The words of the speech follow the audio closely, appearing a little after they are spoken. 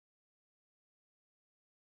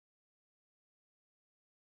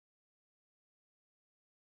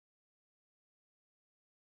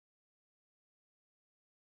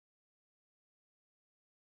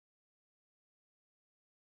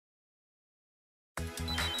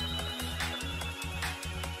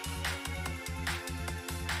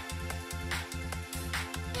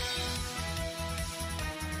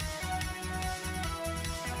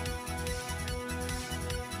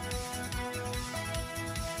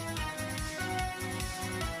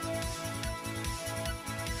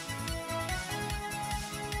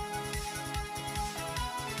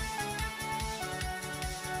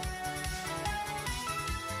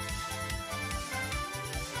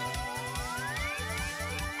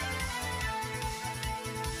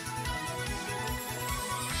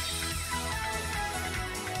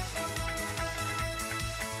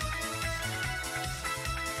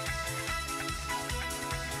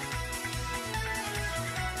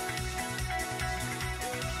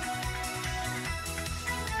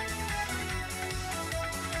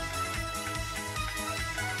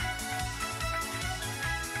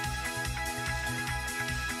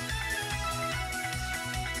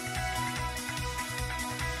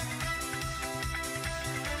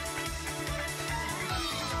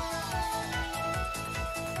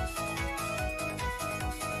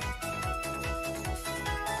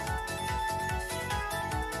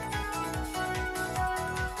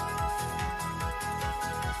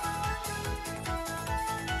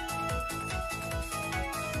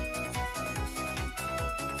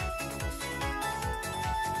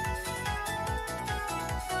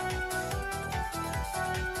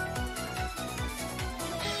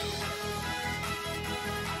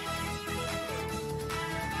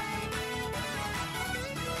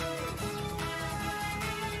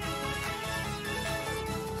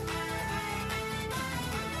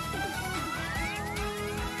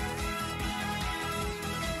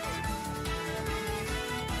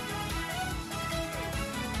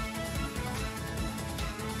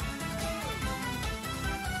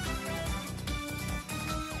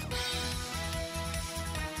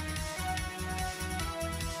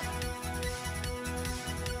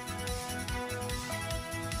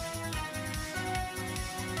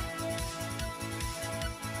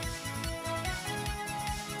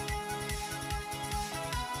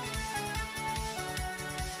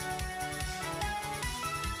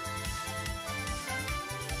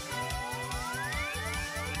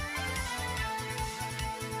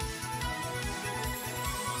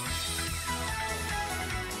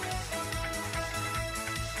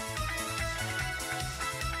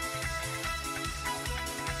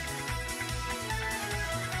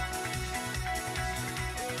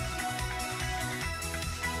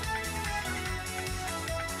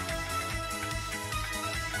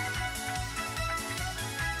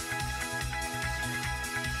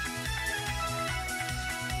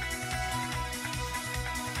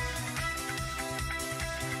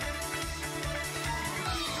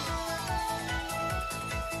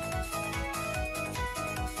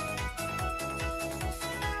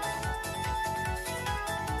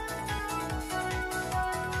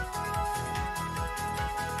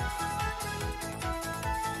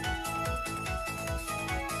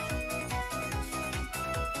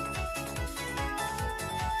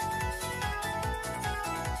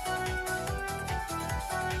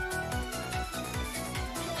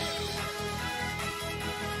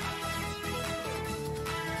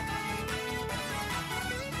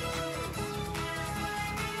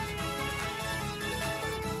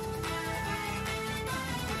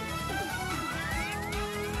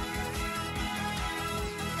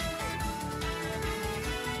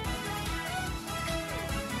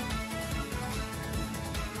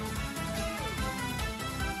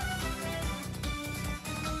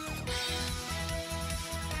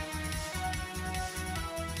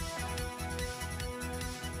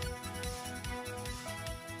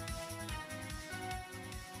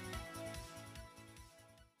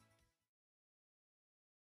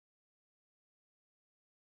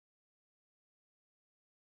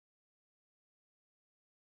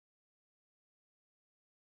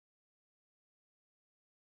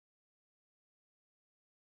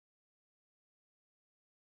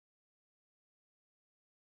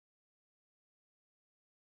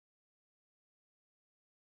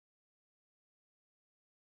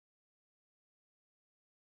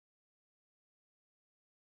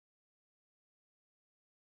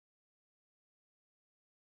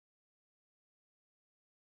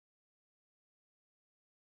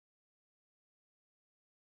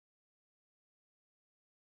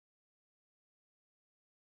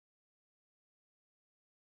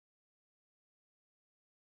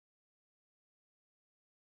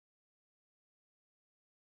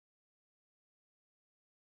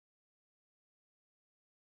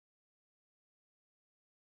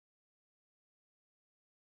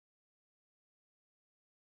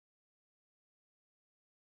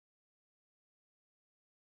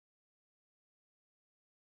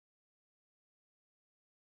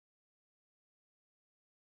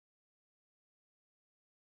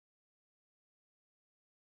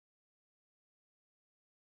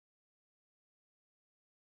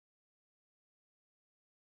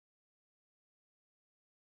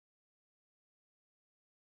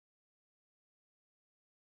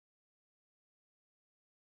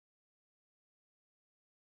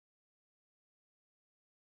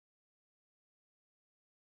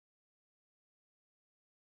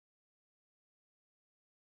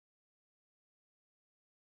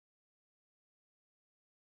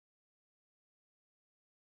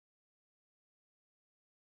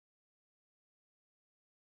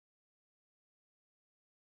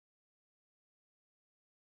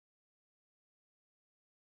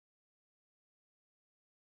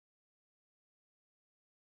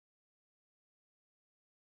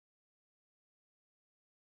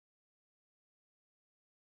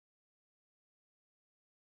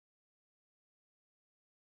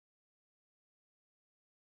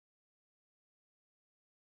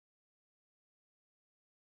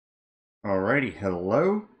Alrighty,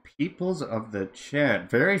 hello, peoples of the chat.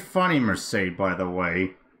 Very funny, Mercedes, by the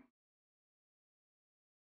way.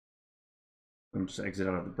 Let me just exit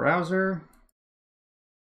out of the browser.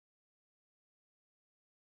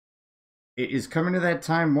 It is coming to that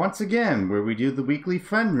time once again where we do the weekly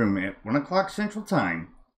friend room at 1 o'clock Central Time.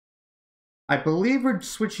 I believe we're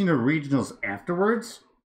switching to regionals afterwards.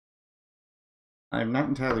 I'm not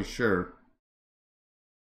entirely sure.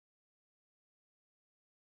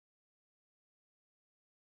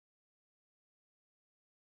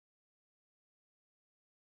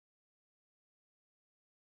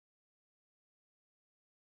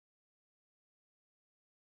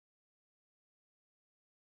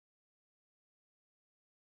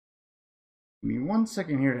 Give me 1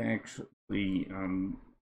 second here to actually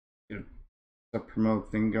get the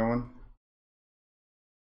promote thing going.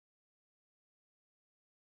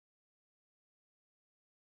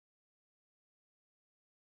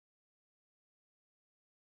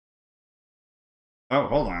 Oh,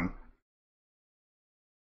 hold on.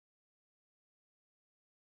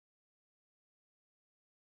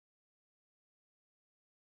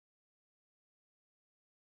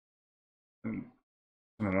 Let me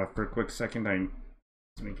turn it off for a quick second. I'm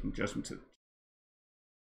making adjustments to.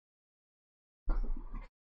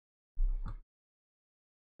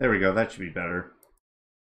 There we go. That should be better.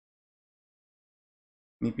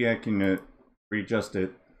 Maybe I can readjust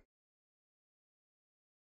it.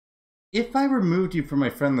 If I removed you from my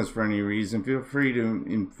friend list for any reason, feel free to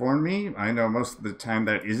inform me. I know most of the time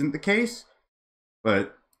that isn't the case,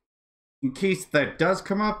 but in case that does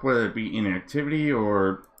come up, whether it be inactivity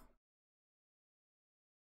or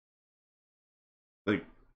like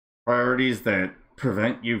priorities that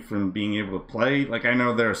prevent you from being able to play, like I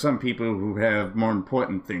know there are some people who have more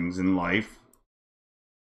important things in life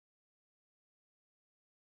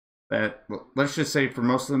that, let's just say for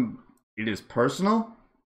most of them, it is personal.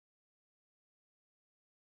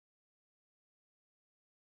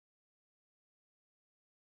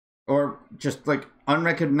 Or just like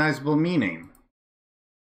unrecognizable meaning.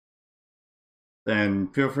 Then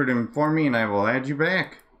feel free to inform me and I will add you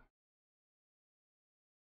back.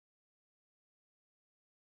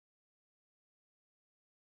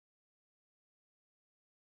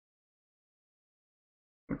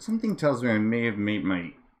 But something tells me I may have made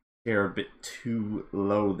my chair a bit too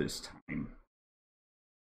low this time.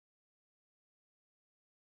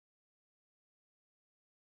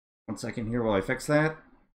 One second here while I fix that.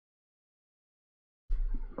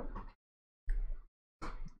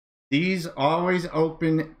 These always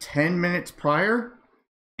open 10 minutes prior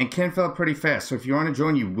and can fill up pretty fast. So if you want to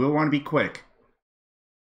join, you will want to be quick.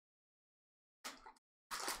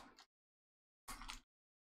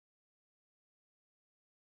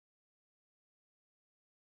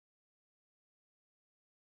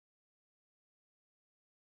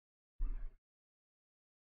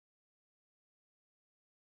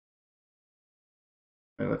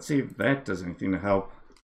 Right, let's see if that does anything to help.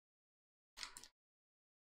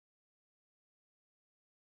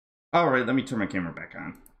 All right, let me turn my camera back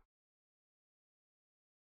on.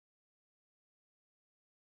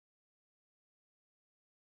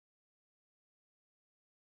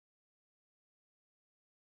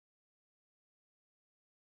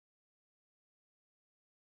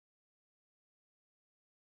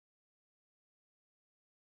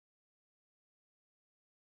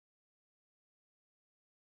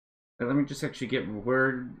 Let me just actually get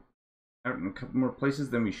word out in a couple more places,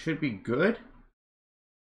 then we should be good.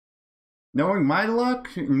 Knowing my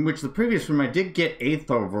luck, in which the previous room I did get 8th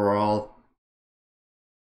overall,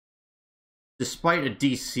 despite a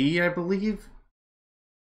DC, I believe.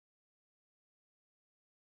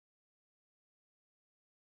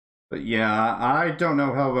 But yeah, I don't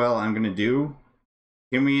know how well I'm going to do.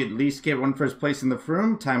 Can we at least get one first place in the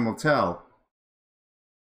Froom? Time will tell.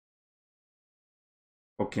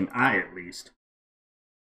 Or can I at least?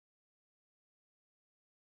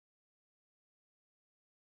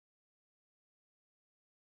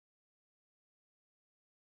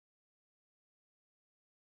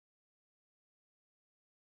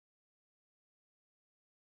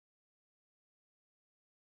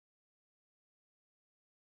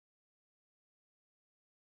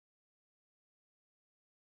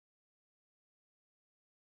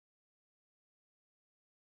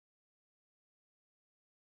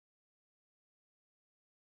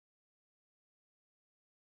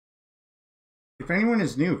 If anyone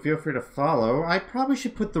is new, feel free to follow. I probably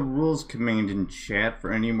should put the rules command in chat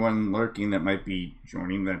for anyone lurking that might be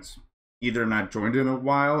joining that's either not joined in a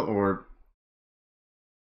while or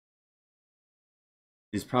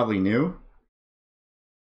is probably new.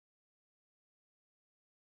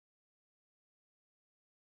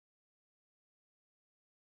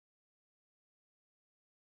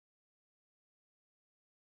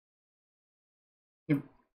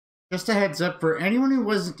 Just a heads up for anyone who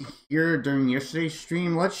wasn't here during yesterday's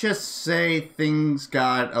stream, let's just say things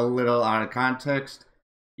got a little out of context.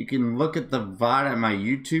 You can look at the VOD on my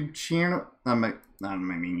YouTube channel, not on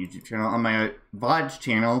my main YouTube channel, on my VODs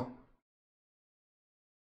channel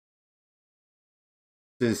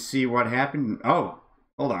to see what happened. Oh,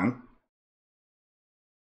 hold on.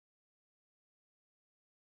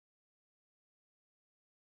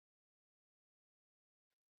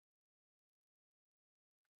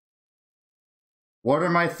 What are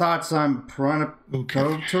my thoughts on Piranha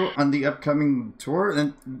Cove tour, on the upcoming tour?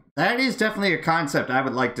 And that is definitely a concept I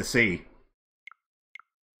would like to see.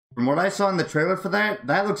 From what I saw in the trailer for that,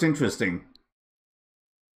 that looks interesting.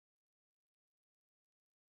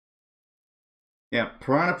 Yeah,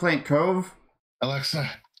 Piranha Plant Cove. Alexa,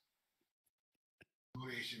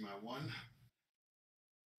 my one.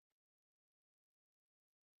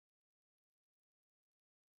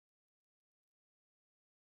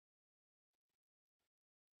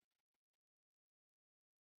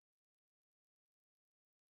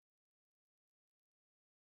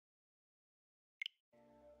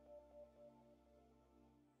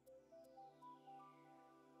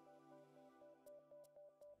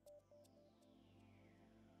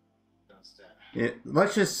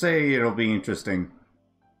 Let's just say it'll be interesting.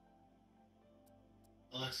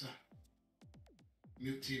 Alexa,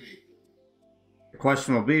 mute TV. The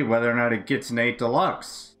question will be whether or not it gets an 8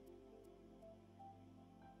 Deluxe.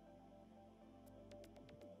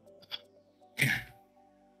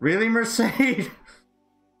 Really, Mercedes?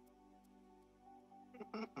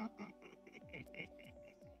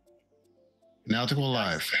 Now to go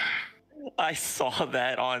live. I saw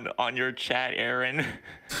that on your chat, Aaron.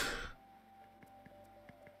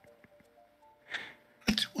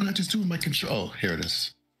 What I just do with my control? Oh, here it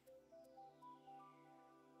is.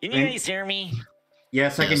 Can you guys hear me?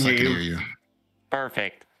 Yes, I can hear you.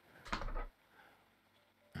 Perfect.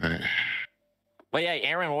 All right. But yeah,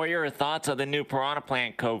 Aaron, what are your thoughts of the new Piranha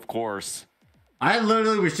Plant Cove course? I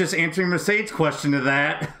literally was just answering Mercedes' question to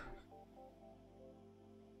that.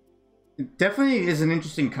 It definitely is an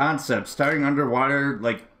interesting concept. Starting underwater,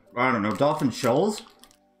 like, I don't know, Dolphin Shoals?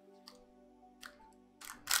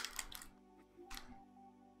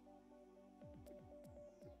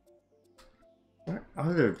 What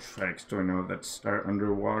other tracks do I know that start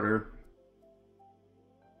underwater?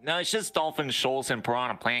 No, it's just Dolphin Shoals and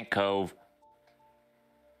Piranha Plant Cove.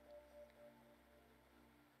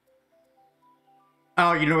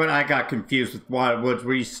 Oh, you know what? I got confused with Wildwoods,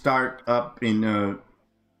 where you start up in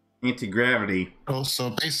anti-gravity. Oh, so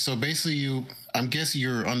basically, I'm guessing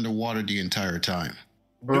you're underwater the entire time.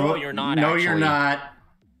 No, you're not. No, actually. You're not.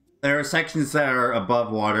 There are sections that are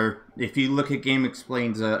above water. If you look at Game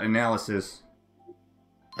Explain's analysis.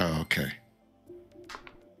 Oh, okay.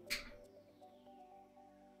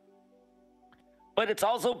 But it's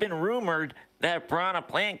also been rumored that Piranha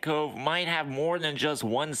Plant Cove might have more than just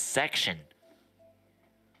one section.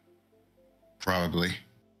 Probably.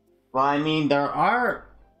 Well, I mean, there are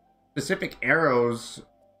specific arrows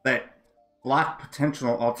that block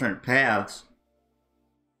potential alternate paths.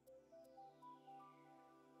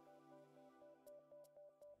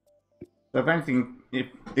 So if anything,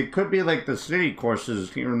 it could be like the city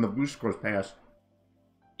courses here in the Boost Course Pass.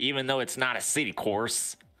 Even though it's not a city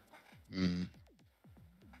course. Mm.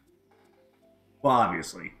 Well,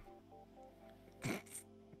 obviously.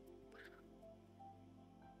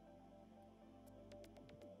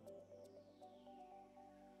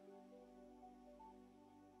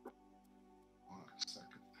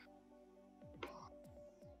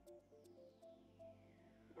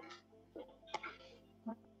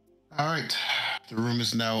 All right. The room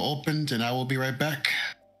is now opened, and I will be right back.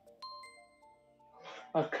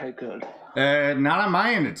 Okay, good. Not on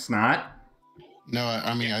my end, it's not. No,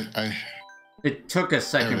 I mean, I It took a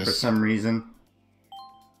second for some reason.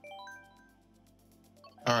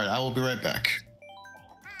 All right, I will be right back.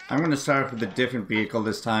 I'm going to start off with a different vehicle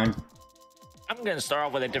this time. I'm going to start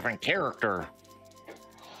off with a different character.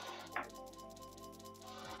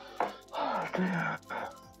 Oh, dear.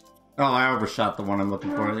 Oh, I overshot the one I'm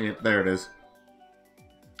looking for. Yeah, there it is.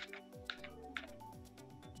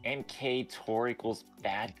 MK Tour equals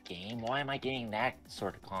bad game? Why am I getting that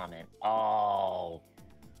sort of comment? Oh.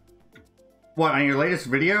 What, on your latest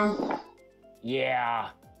video? Yeah.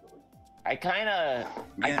 I kind of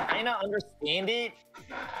understand it.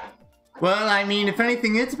 Well, I mean, if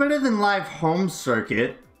anything, it's better than Live Home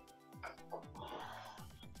Circuit.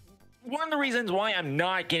 One of the reasons why I'm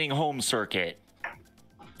not getting Home Circuit,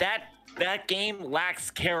 that game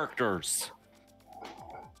lacks characters.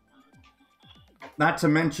 Not to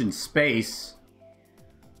mention space.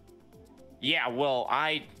 Yeah, well,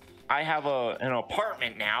 I I have an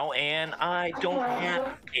apartment now, and I don't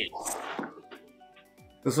have kids.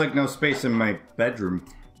 There's like no space in my bedroom.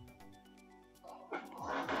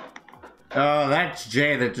 Oh, that's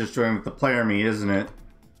Jay that just joined with the player me, isn't it?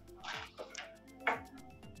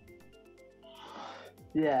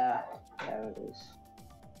 Yeah, it is.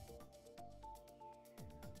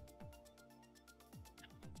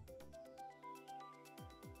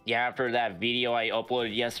 Yeah, after that video I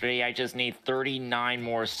uploaded yesterday, I just need 39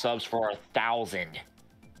 more subs for 1,000.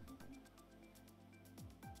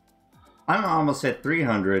 I'm almost at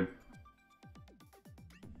 300.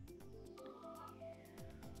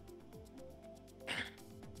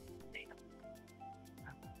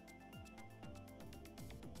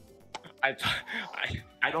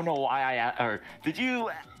 I don't know why or did you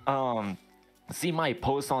see my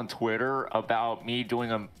post on Twitter about me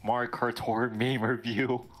doing a Mario Karted meme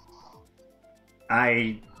review?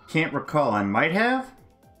 I can't recall. I might have.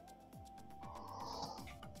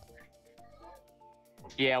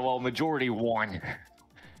 Yeah, well, majority won.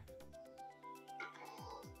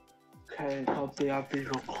 Okay, help the update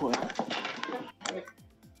real quick.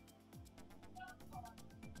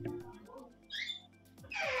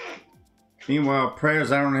 Meanwhile,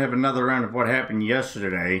 prayers, I don't have another round of what happened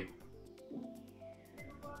yesterday.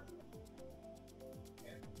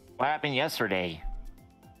 What happened yesterday?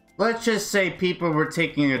 Let's just say people were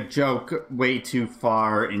taking a joke way too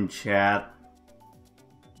far in chat.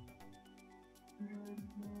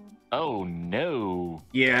 Oh no.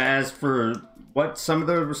 Yeah, as for what some of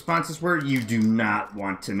the responses were, you do not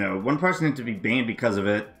want to know. One person had to be banned because of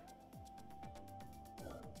it.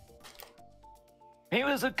 It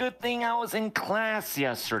was a good thing I was in class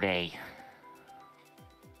yesterday.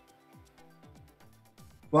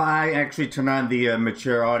 Well, I actually turned on the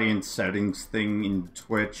mature audience settings thing in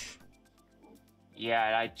Twitch.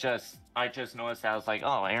 Yeah, I just noticed that. I was like,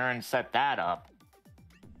 oh, Aaron set that up.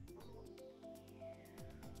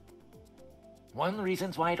 One of the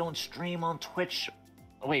reasons why I don't stream on Twitch.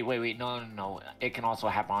 Wait, no. It can also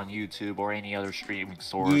happen on YouTube or any other streaming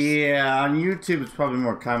source. Yeah, on YouTube it's probably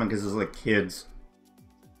more common because it's like kids.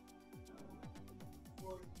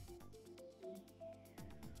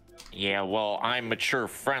 Yeah, well, I'm mature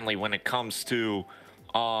friendly when it comes to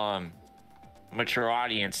mature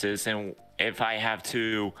audiences, and if I have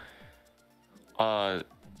to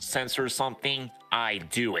censor something, I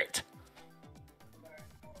do it.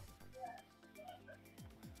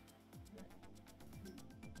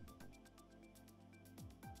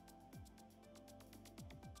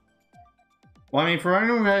 Well, I mean, for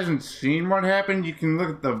anyone who hasn't seen what happened, you can look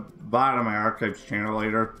at the bottom of my archives channel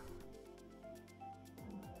later.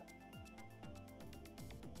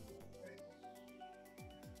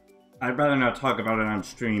 I'd rather not talk about it on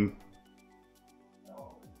stream.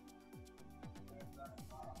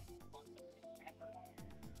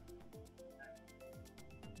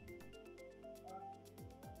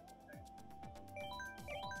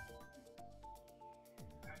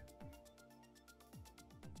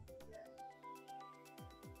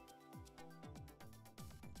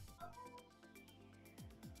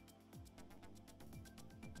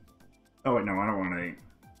 Oh wait, no, I don't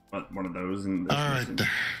want one of those in this. All right.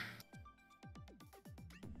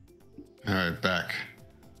 All right, back.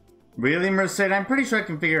 Really, Merced? I'm pretty sure I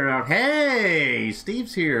can figure it out. Hey,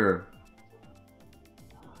 Steve's here.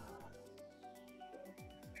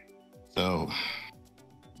 So,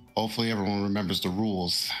 hopefully everyone remembers the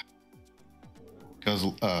rules. Because,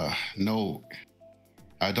 no,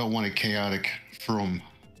 I don't want a chaotic Froom.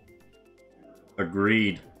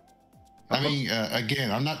 Agreed. I mean, again,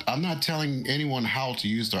 I'm not telling anyone how to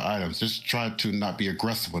use their items. Just try to not be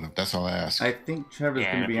aggressive with them. That's all I ask. I think Trevor's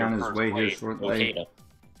going to be on his way here shortly.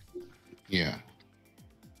 Yeah.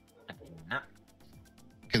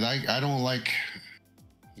 Because I don't like...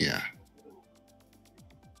 Yeah.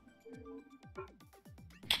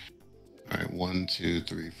 All right, 1, 2,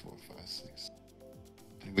 3, 4, 5, 6.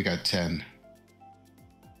 We got 10.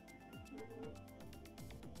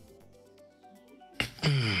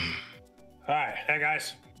 Hi, hey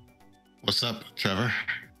guys. What's up, Trevor?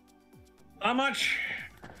 Not much.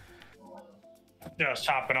 Just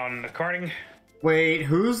hopping on the karting. Wait,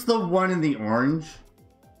 who's the one in the orange?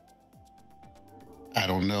 I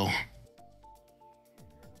don't know.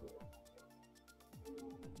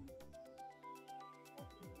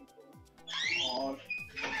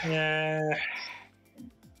 Yeah.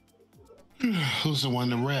 Who's the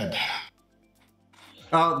one in red?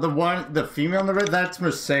 Oh, the female in the red? That's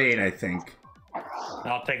Merced, I think.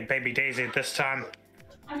 I'll take Baby Daisy this time.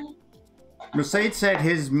 Merced said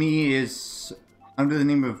his me is under the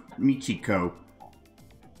name of Michiko.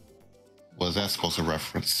 Was that supposed to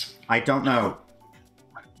reference? I don't know.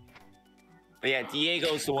 But yeah,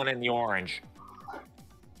 Diego's the one in the orange.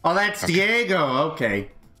 Oh, that's Okay. Diego. Okay.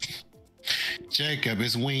 Jacob,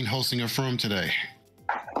 is Ween hosting a Froom today?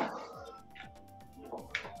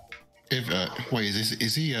 If wait,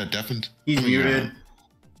 is he deafened? He's I mean, muted.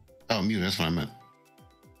 Oh, muted. That's what I meant.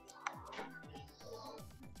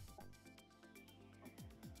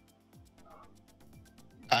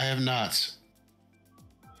 I have not.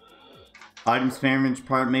 Item spammage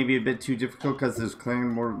part may be a bit too difficult because there's clearly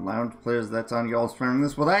more lounge players that's on y'all's friend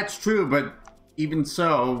list. Well, that's true, but even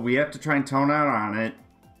so, we have to try and tone out on it.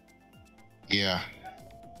 Yeah.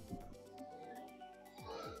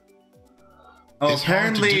 Oh, It's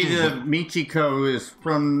hard to apparently do, the but- Michiko is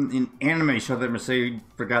from an anime show that Mercedes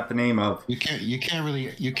forgot the name of. You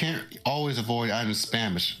can't always avoid item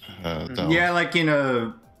spammage, though. Yeah, like in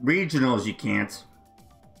regionals you can't.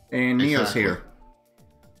 And Neo's Exactly. here.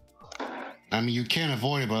 I mean, you can't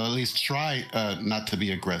avoid it, but at least try not to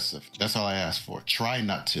be aggressive. That's all I ask for. Try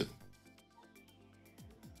not to.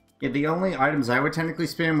 Yeah, the only items I would technically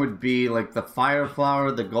spam would be like the Fire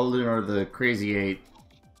Flower, the Golden, or the Crazy 8.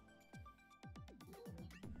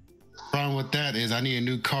 Problem with that is I need a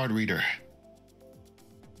new card reader.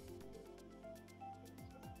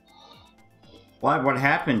 Why? What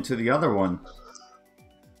happened to the other one?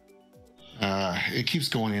 It keeps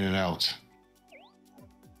going in and out.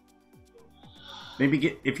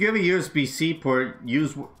 Maybe if you have a USB-C port,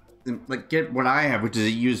 get what I have, which is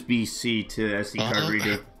a USB-C to SD card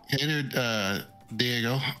reader. Hey there,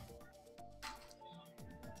 Diego.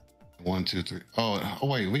 1, 2, 3. Oh,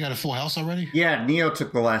 wait, we got a full house already? Yeah, Neo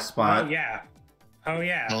took the last spot. Oh yeah. Oh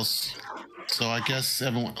yeah. Well, so I guess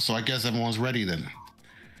everyone's ready then.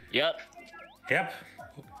 Yep. Yep.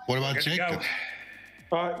 What about Good to go. Jacob?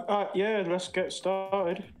 Yeah, let's get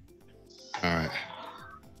started. All right.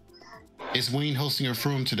 Is Ween hosting a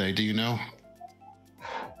Froom today? Do you know?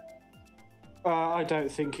 I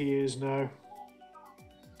don't think he is, no.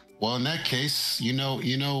 Well, in that case, you know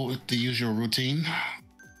the usual routine.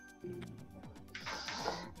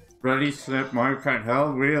 Ready, set, Mario Kart,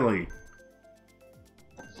 hell, really?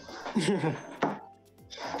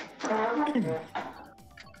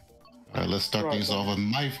 All right, let's start things off with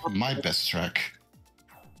my best track.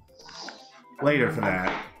 Later for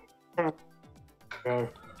that. Go.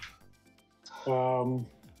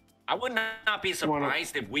 I would not be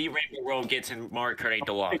surprised if We Rainbow Road gets in Mario Kart 8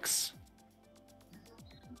 Deluxe.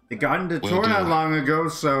 It got into Will tour do. not long ago,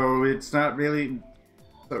 so it's not really.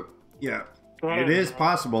 So, yeah, it is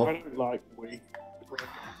possible. I don't like Wii.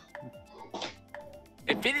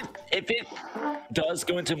 If it does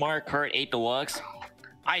go into Mario Kart 8 Deluxe,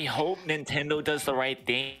 I hope Nintendo does the right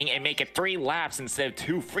thing and make it 3 laps instead of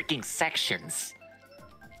 2 freaking sections.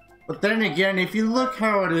 But then again, if you look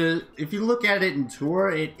how it is, if you look at it in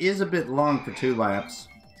tour, it is a bit long for 2 laps.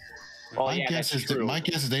 Oh my yeah, guess that's is true. my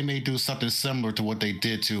guess is they may do something similar to what they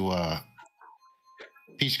did to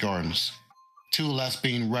Peach Gardens. 2 laps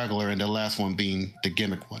being regular and the last one being the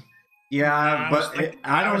gimmick one. Yeah, I was but think-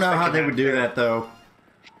 I I don't was know how thinking they that would do too. that though.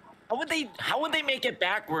 How would they make it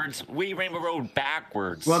backwards? We Rainbow Road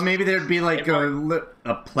backwards. Well, maybe there'd be like It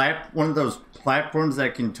one of those platforms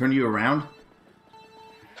that can turn you around.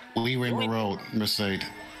 Wii Rainbow Road, Mercedes.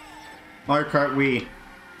 Mario Kart Wii.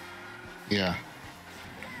 Yeah.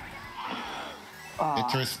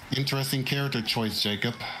 Interesting character choice,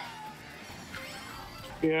 Jacob.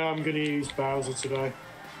 Yeah, I'm gonna use Bowser today.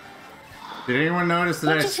 Did anyone notice that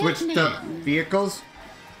What I does that switched mean? up vehicles?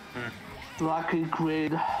 Black and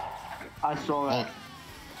green. I saw Oh, it.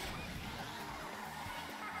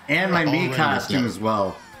 And my Already Mii with costume that. as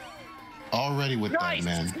well. already with nice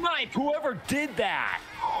that, man. snipe! Whoever did that.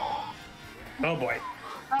 Oh boy.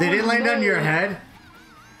 Did it land on your head?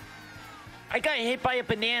 I got hit by a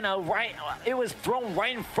banana right. It was thrown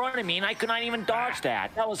right in front of me, and I could not even dodge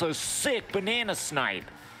that. That was a sick banana snipe.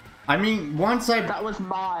 I mean, That was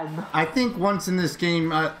mine. I think once in this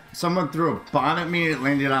game, someone threw a bomb at me and it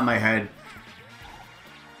landed on my head.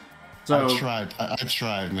 So I tried. I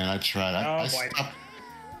tried, man. I tried. I boy. stopped.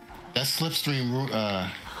 That slipstream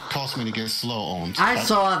caused me to get slow on. I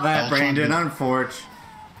saw I that, was trying to Brandon. do- Unfortunate.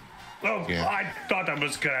 Oh, Yeah. I thought that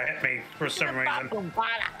was gonna hit me for some reason.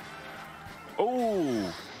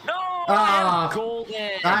 Oh no! I Ah, have golden.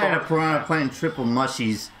 I had a piranha playing triple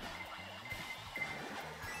mushies.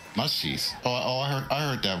 Mushies. I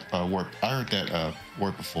heard that word. I heard that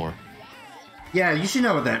word before. Yeah, you should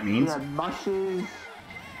know what that We means. had mushes.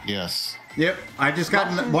 Yes. Yep, I just got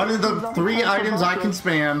Mushies one of the is 3 not items I can mushes.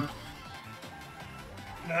 spam.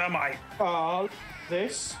 Oh my.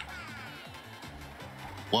 This.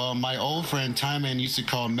 Well, my old friend Tyman used to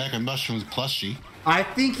call Mega Mushrooms Plushie. I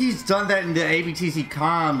think he's done that in the ABTC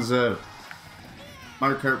comms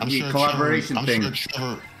Mario Kart collaboration thing. I'm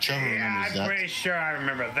sure Trevor Yeah, remembers I'm that. pretty sure I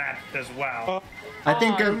remember that as well. I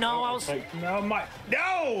think. No, I was. No,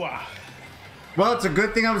 no! Well, it's a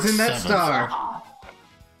good thing I was in that 7. star.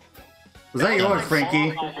 Was that yours,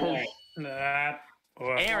 Frankie? That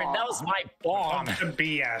was Aaron, that was my bomb. bunch of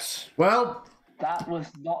BS. Well, That was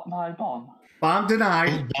not my bomb. bomb Whose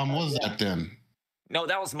denied. bomb was that then? No,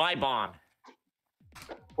 that was my bomb.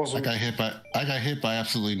 I got hit by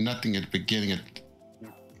absolutely nothing at the beginning of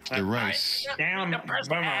the race. Damn,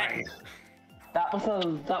 boomerang. That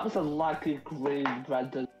was a lucky green,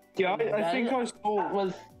 Brandon. Yeah, I think I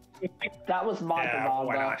saw. That was my Yeah,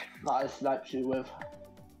 why banana not? that I sniped you with.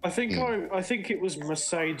 I think it was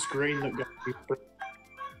Mercedes Green that got me.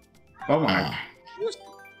 Oh my.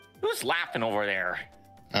 Who's laughing over there?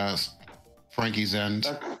 Frankie's end.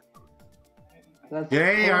 That's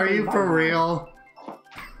Jay, are totally you my for bad. real?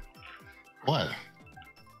 What?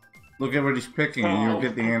 Look at what he's picking, and you'll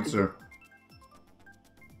get the answer.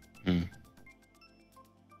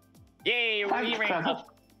 Yay, Thanks, Wii Trevor. Rainbow.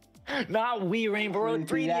 Not Wii Rainbow Road,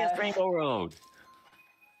 3DS Rainbow Road.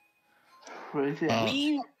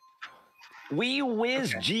 Wii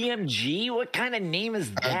Whiz GMG? What kind of name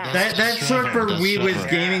is that? That's short for That's Wii Wiz Trevor.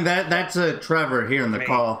 Gaming. That's a Trevor here in the Me.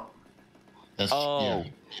 call. That's Oh.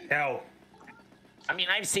 yeah. No. I mean,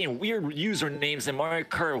 I've seen weird usernames in Mario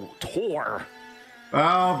Kart Tour.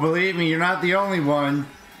 Oh, believe me, you're not the only one.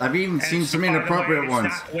 I've even And seen some by the way, inappropriate ones.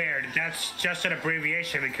 It's not weird. That's just an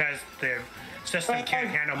abbreviation because the system can't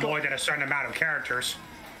handle more than a certain amount of characters.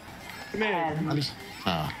 Ten.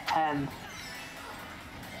 Ah. 10.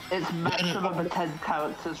 It's maximum of 10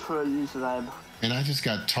 characters for a username. And I just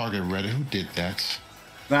got target ready. Who did that?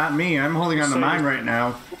 Not me. I'm holding on to mine right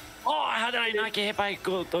now. Oh, how did I not get hit by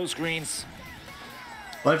those greens?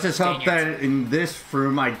 Let's just hope Dang it. that in this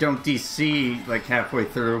Froom I don't DC like halfway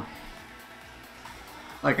through.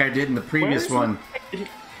 Like I did in the previous Where is one.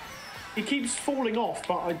 He keeps falling off,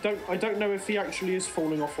 but I don't know if he actually is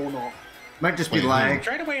falling off or not. Might just be Wait, lag.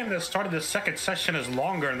 Straight away in the start of the second session is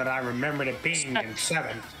longer than I remembered it being in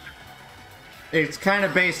 7. It's kind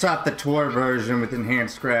of based off the tour version with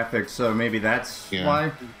enhanced graphics, so maybe that's Yeah.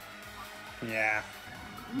 why. Yeah.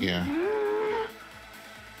 Yeah.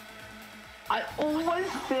 I always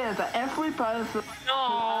fear that every person No.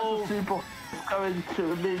 who has a super is going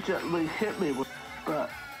to immediately hit me with, but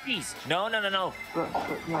Jeez. No. no.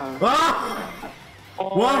 Ah!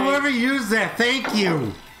 Well, whoever used that, thank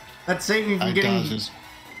you. That saved me from I getting dodged.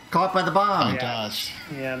 caught by the bomb. I dodged.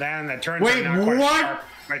 Yeah, then the turns Wait, are not quite what? sharp,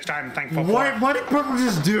 which I'm thankful What? for. What did Purple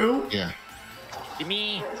just do? Yeah. Give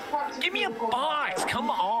me a box. Come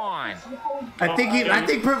on. I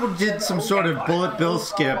think Purple did some sort of bullet bill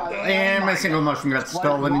skip, and my single mushroom got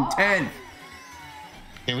stolen in 10th.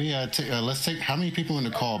 Can we let's take how many people in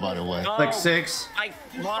the call, by the way? No, Like 6. My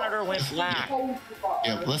monitor went black.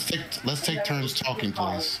 Yeah, let's take turns talking,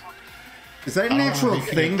 please. Is that an I don't actual know if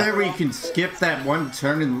you thing can- there where you can skip that one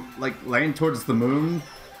turn and like land towards the moon?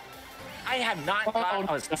 I have not gotten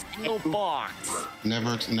a single box.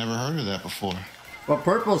 Never heard of that before. Well,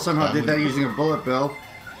 Purple somehow did that using a bullet bill.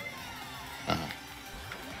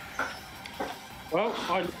 Well,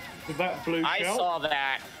 that blue I shell. saw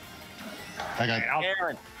that. I got.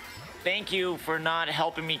 Aaron, thank you for not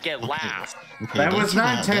helping me get last. Okay, That was took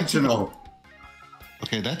not a- that took a- intentional.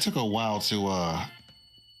 Okay, that took a while to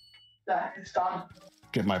It's done.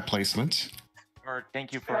 get my placement. Or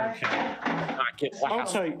thank you for not get I'll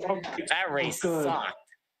last. take That race Good. sucked.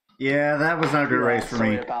 Yeah, that was not a good race for Sorry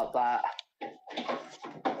me. about that.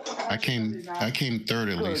 I came third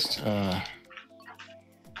at least.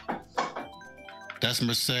 That's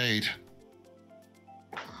Mercedes.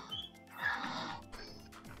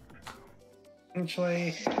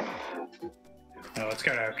 Essentially. Oh, let's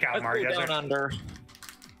go to Let's Calamari go Desert. down under.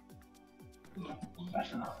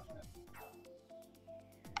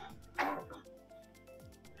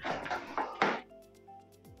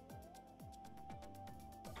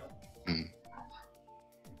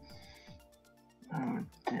 Oh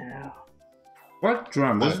dear. What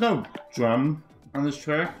drum? There's no drum on this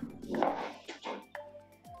track.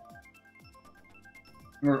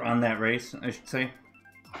 Or on that race, I should say.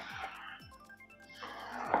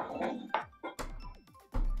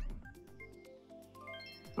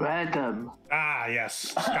 Random. Ah, yes.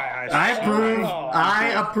 Sky High. I approve. Oh, I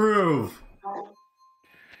approve.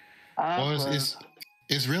 Well,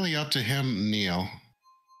 it's really up to him, Neo.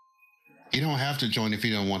 You don't have to join if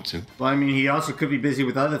you don't want to. Well, I mean, he also could be busy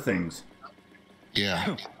with other things.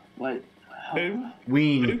 Yeah, Wait. Who?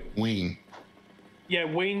 Ween. Wing. Yeah,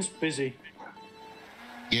 Wayne's busy.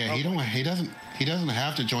 Yeah, he doesn't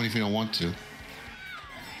have to join if he don't want to.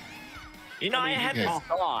 You know, I had this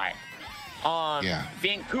thought. Yeah.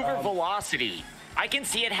 Vancouver Velocity. I can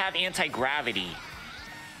see it have anti-gravity.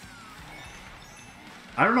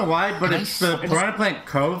 I don't know why, but if the Piranha Plant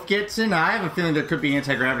Cove gets in, I have a feeling there could be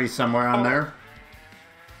anti-gravity somewhere on there.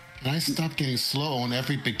 Can I stop getting slow on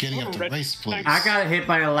every beginning of the race, please? I got hit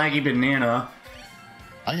by a laggy banana.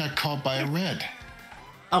 I got caught by a red.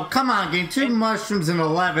 Oh, come on, game 2 mushrooms in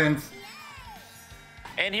 11th.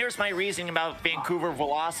 And here's my reasoning about Vancouver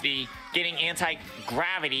Velocity getting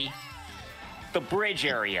anti-gravity. The bridge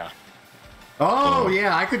area. Oh,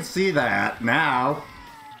 yeah, I could see that now.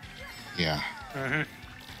 Yeah.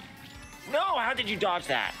 No, how did you dodge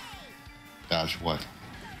that? Dodge what?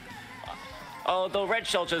 Oh, the red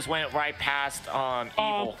shell just went right past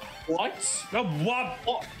Evil. What? No,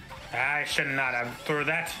 what? I should not have threw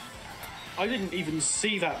that. I didn't even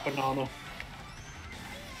see that banana.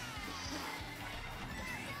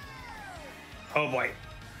 Oh boy.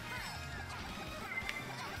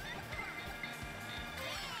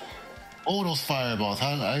 Oh, those fireballs.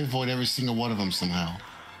 How did I avoid every single one of them somehow?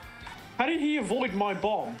 How did he avoid my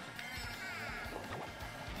bomb?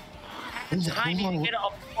 Timing to get a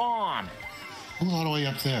bomb. Who's all the way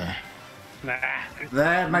up there? Nah.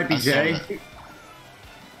 That might be Jay.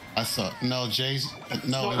 I saw. No, Jay's.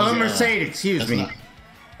 No. Oh, Mercedes, excuse me. Not,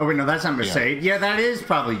 Oh, wait, no, that's not Mercedes. Yeah, that is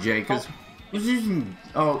probably Jay, because he's using...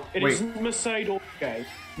 Oh, It wait. isn't Mercedes or Jay.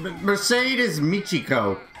 Mercedes is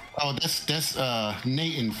Michiko. oh, that's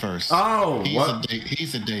Nathan first. Oh, he's what?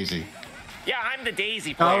 He's a daisy. Yeah, I'm the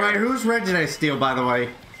Daisy player. All right, whose red did I steal, by the way?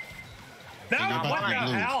 No, you're about what to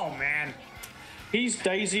the lose. hell, man? He's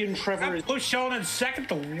Daisy and Trevor is... Who's showing in second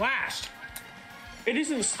to last? It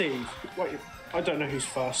isn't Steve. Wait, I don't know who's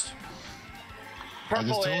first. I just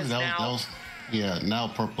Purple told you is that now. was. Yeah, now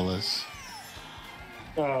purple is.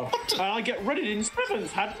 Oh. And I get Reddit in 7th,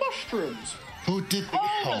 had mushrooms. Who did?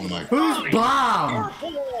 Oh my. Who's bomb?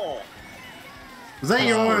 Purple! Was that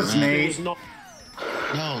yours, man. It Nate? was not...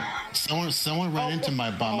 No, someone ran into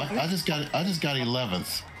my bomb. I just got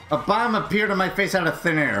 11th. A bomb appeared on my face out of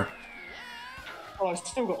thin air. Oh, I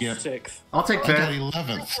still got Yeah. 6th. I'll take I got that.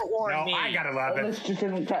 11th. Or No, me. I got At 11. least you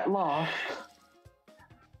didn't get lost.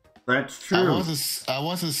 That's I true.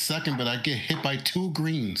 wasn't second, but I get hit by 2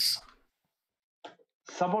 greens.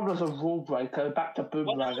 Someone was a rule breaker. Back to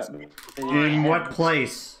boomerang at me. In what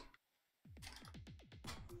place?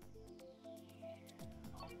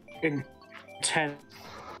 In 10th.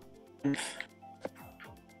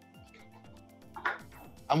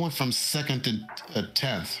 I went from second to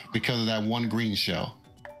 10th because of that one green shell.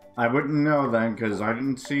 I wouldn't know then, because I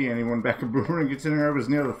didn't see anyone back at Boomerang considering I was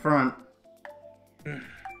near the front.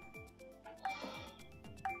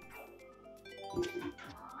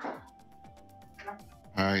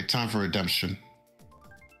 All right, time for redemption.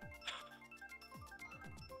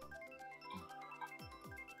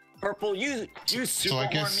 Purple, you super I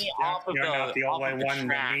guess- me off of You're not the only one that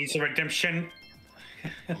track. needs a redemption.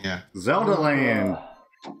 Yeah. Zelda Land.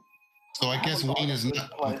 So I guess Wayne is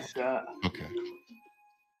not. Place, yeah. Okay.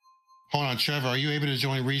 Hold on, Trevor. Are you able to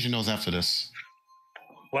join regionals after this?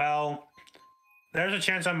 Well, there's a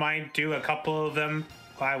chance I might do a couple of them.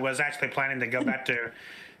 I was actually planning to go back to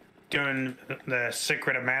doing the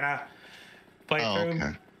Secret of Mana playthrough, Oh,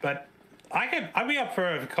 okay. but I'll be up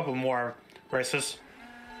for a couple more races.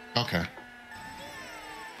 Okay.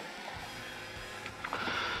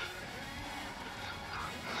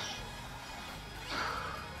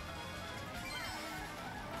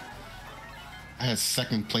 I had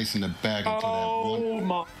second place in the bag until that one. Oh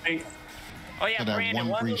my. Oh yeah, For that Brandon, one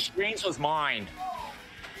one of green those greens was mine.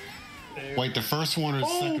 Wait, the first one or the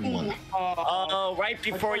second one? Right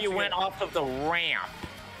before you went off of the ramp.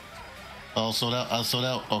 Oh, so that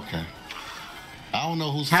okay. I don't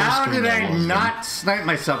know whose How first screen did that I was, not snipe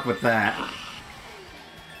myself with that?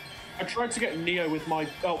 I tried to get Neo with my...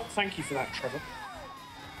 Oh, thank you for that, Trevor.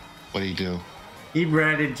 What do you do? He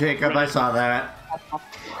redded Jacob, I saw that.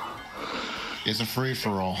 It's a free for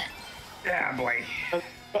all. Yeah, boy.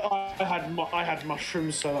 But I had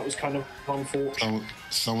mushrooms, so that was kind of unfortunate. So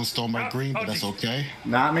someone stole my green, but that's okay.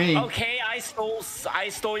 Not me. Okay, I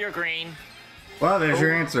stole your green. Well, there's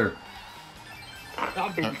your answer.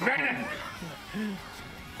 Brandon!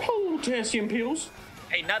 Potassium peels.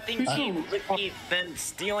 Hey, nothing came with me than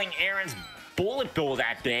stealing Aaron's bullet bill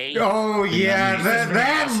that day. Oh, yeah,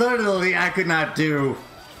 that literally I could not do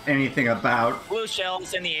anything about. Blue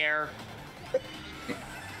shells in the air.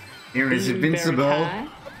 Aaron is invincible. What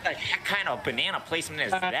the heck kind of banana placement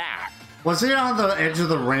is that? Was it on the edge of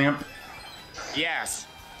the ramp? Yes.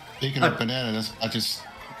 Speaking of bananas, I just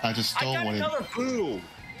I stole got one. another boo.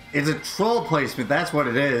 It's a troll placement, that's what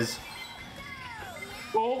it is.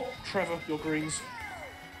 Oh, Trevor, your greens.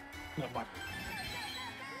 Never mind.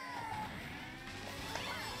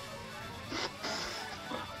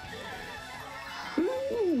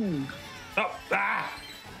 Oh, ah!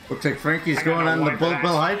 Looks like Frankie's I got going no on the word for that.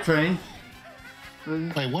 Bull hype train.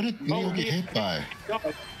 Wait, what did Neil get hit by?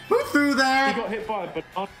 Who threw He that? got hit by a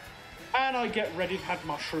banana, and I get ready to have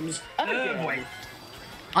mushrooms. And again. Wait,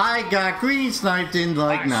 I got green sniped in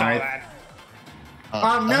like I saw knife. that.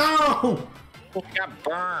 Oh no! I got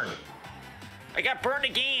burned. I got burned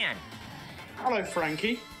again. Hello,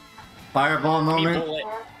 Frankie. Fireball moment. Bullet.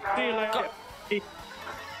 See you later.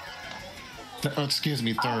 Oh, excuse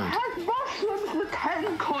me, I third. had mushrooms with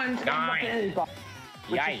 10 coins in the Nine. beer box,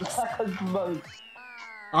 which is the Yikes. second most.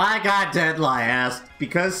 I got dead last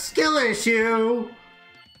because skill issue.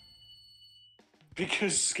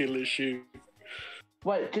 Because skill issue.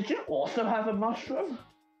 Wait, did you also have a mushroom?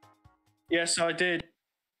 Yes, I did.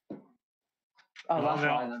 Oh, Well, that's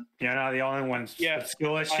no. why then. You're not the only ones Yeah, with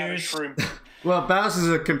skill I had a issues. shroom. Well, Bowser's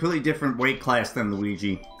a completely different weight class than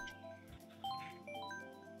Luigi,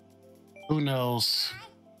 Who knows?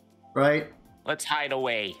 right? Let's hide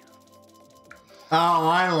away. Oh,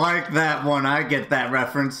 I like that one. I get that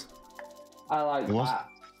reference. I like It was- that.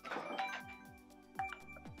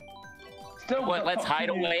 Still What, let's hide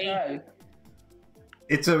fucking away? UK.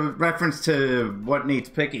 It's a reference to what Nate's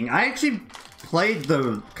picking. I actually played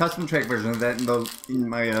the custom track version of that in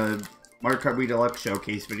my Mario Kart Wii Deluxe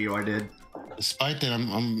showcase video I did. Despite that,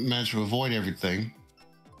 I'm managed to avoid everything.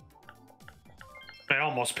 They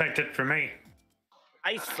almost picked it for me.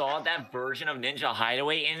 I saw that version of Ninja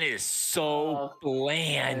Hideaway and it is so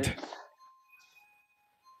bland.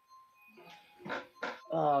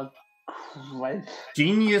 Oh, great.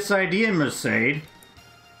 Genius idea, Mercedes.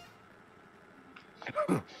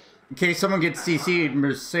 In case someone gets CC'd,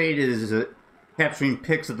 Mercedes is capturing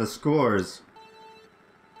pics of the scores.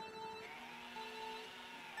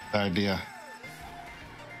 Good idea.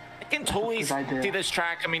 I can totally Good idea. see this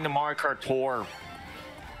track coming to Mario Kart Tour.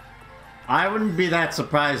 I wouldn't be that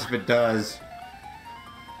surprised if it does.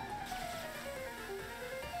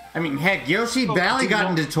 I mean, heck, Yoshi Valley got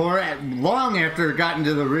into Tour long after it got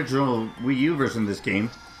into the original Wii U version of this game.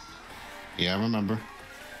 Yeah, I remember.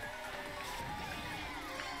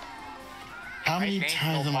 How many think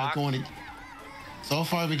times am I Roblox- going to... So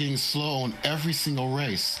far, I've been getting slow on every single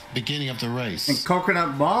race, beginning of the race. And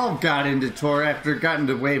Coconut Ball got into Tour after it got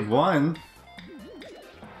into Wave 1.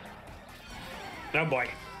 Oh boy.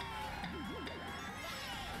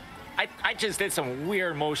 I just did some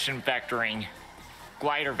weird motion vectoring.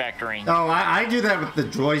 Glider vectoring. Oh, I do that with the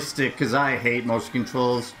joystick because I hate motion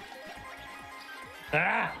controls.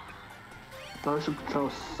 Ah! Those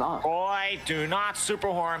controls suck. Boy, do not super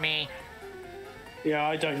whore me. Yeah,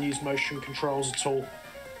 I don't use motion controls at all.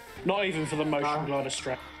 Not even for the motion glider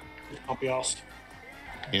strap. I'll be asked.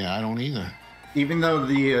 Yeah, I don't either. Even though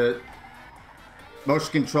the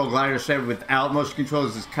motion control glider set without motion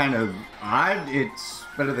controls is kind of odd, it's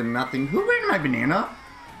better than nothing. Who ran my banana?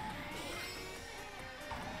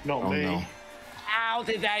 Not Oh me. no. How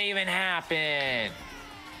did that even happen?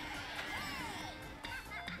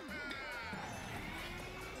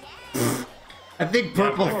 I think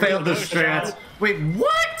Purple Yeah, failed the blue strats. shell. Wait,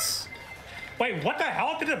 what? Wait, what the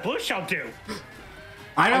hell did the blue shell do?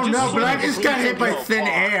 I don't just know, saw but I the just blue got hit by shell go thin off.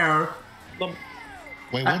 air. The-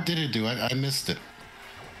 Wait, what did it do? I missed it.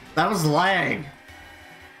 That was lag.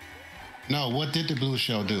 No, what did the blue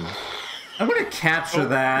shell do? I'm gonna capture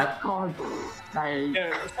that. God sake.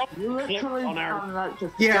 yeah, You literally on our- found that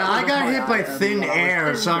just Yeah, I got hit by item thin that I was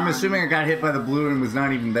air, so I'm in. assuming I got hit by the blue and was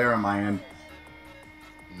not even there on my end.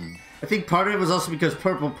 I think part of it was also because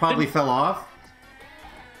Purple probably fell off.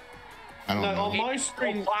 I don't No, know. on my Full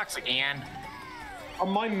screen, blocks again. on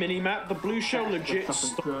my mini map, the blue shell legit Something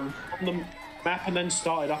stopped good. on the map and then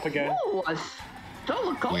started up again. Oh, I stole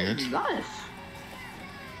a gold. Weird. Nice.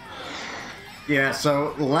 Yeah,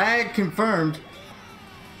 so lag confirmed.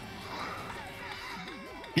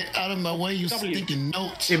 Get out of my way, you W. stinking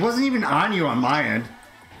notes. It wasn't even on you on my end.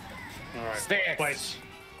 Alright. Sticks. Wait.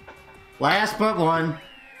 Last but one.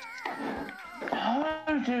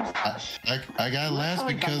 Oh, dude. I got last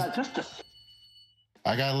because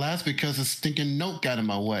I got last because the stinking note got in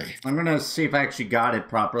my way. I'm gonna see if I actually got it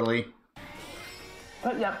properly.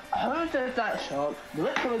 But yeah, who did that shot?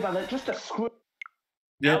 Literally done it just to screw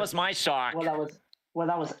That was my shock. when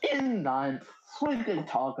I was in ninth. Freaking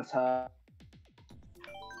target her.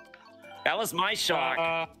 That was my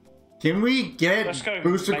shock. Can we get Let's go.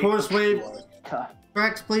 Booster Mate. Course Wave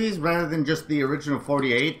tracks, please, rather than just the original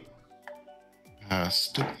 48?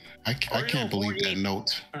 I can't believe that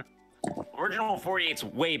note. Original 48's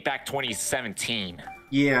way back 2017.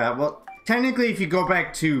 Yeah, well, technically, if you go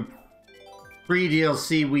back to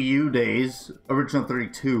pre-DLC Wii U days, original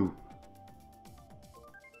 32.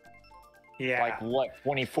 Yeah. Like what,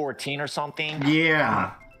 2014 or something?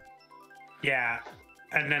 Yeah. Yeah.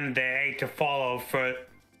 And then they had to follow for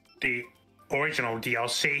the original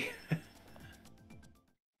DLC.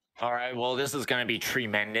 All right, well, this is gonna be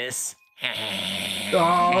tremendous.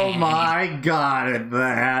 Oh my god, at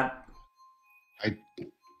that.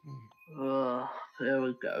 There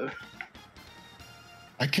we go.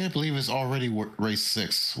 I can't believe it's already race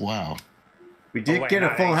 6. Wow. We did wait, get a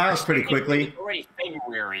no, full it's house pretty quickly. It's already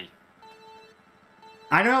February.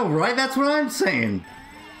 I know, right? That's what I'm saying.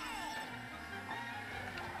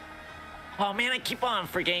 Oh man, I keep on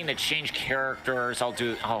forgetting to change characters. I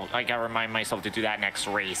gotta remind myself to do that next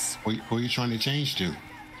race. Who are you trying to change to?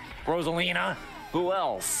 Rosalina? Who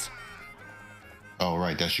else? Oh,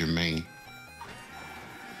 right, that's your main.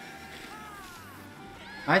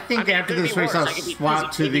 I think I mean, after it could this be race, worse. I'll I could be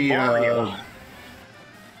swap to Baby the Mario.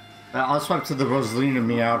 I'll swap to the Rosalina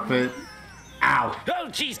me outfit. Ow! Oh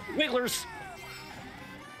jeez, Wigglers!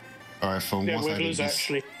 All right, for Yeah, once I Wiggler's did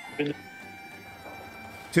actually.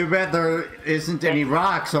 Too bad there isn't any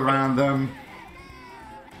rocks around them.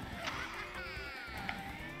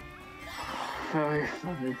 Very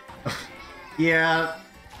funny. Yeah,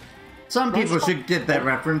 some people should get that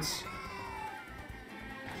reference.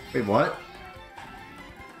 Wait, what?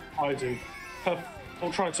 I do.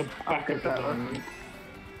 I'll try to back up the gun.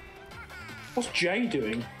 What's Jay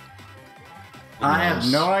doing? I have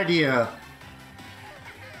no idea.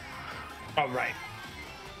 Oh, right.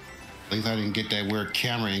 At least I didn't get that weird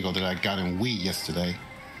camera angle that I got in Wii yesterday.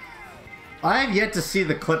 I have yet to see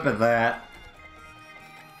the clip of that.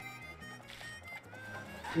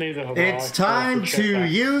 Neither have It's I. I'll have time check to that.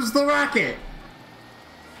 use the rocket.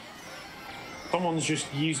 Someone's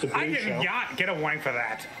just used a I blue did shell. not get a wing for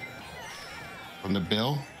that. From the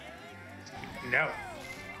bill No.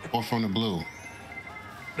 or from the blue?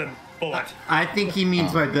 The bullet. I think he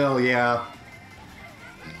means by Bill, yeah.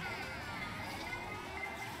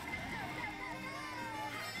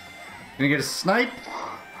 Can I get a snipe?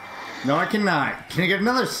 No, I cannot. Can I get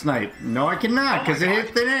another snipe? No, I cannot, because it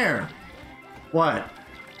hit thin air. What?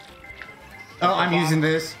 Oh, I'm using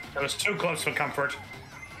this. It was too close for comfort.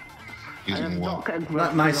 I am Using not what? getting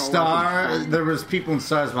Not my ready for all star. of this. There was people in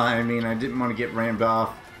stars behind me, and I didn't want to get rammed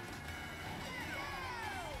off.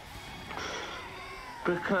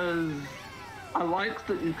 Because I like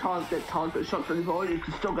that you can't get target shots anymore, you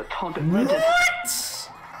can still get target ready. What?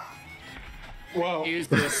 Well, Use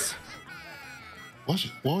this. What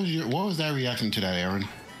was that reaction to that, Aaron?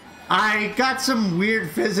 I got some weird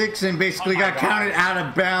physics and basically Oh my got God. counted out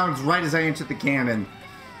of bounds right as I entered the cannon.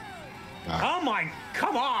 Oh my,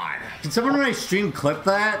 come on! Can someone on my stream clip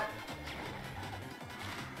that?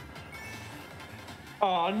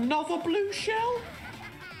 another blue shell?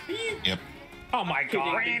 Are you Yep. Oh my kidding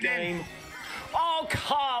god. me, game? Oh,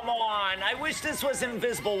 come on! I wish this was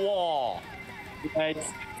invisible wall. It's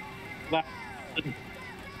that.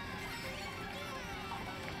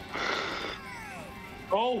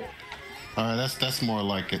 Oh, All right, that's more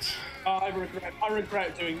like it. I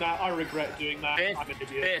regret doing that. I regret doing that. Fifth, I'm an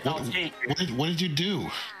idiot. fifth, I'll take it. What did you do?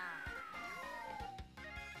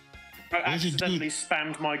 I did you do? accidentally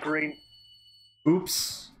spammed my green.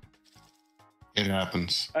 Oops. It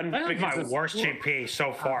happens. And This is my because worst GP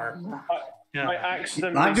so far. I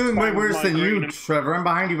accidentally. I'm doing way spammed worse my than you, green and- Trevor. I'm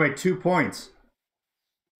behind you by 2 points.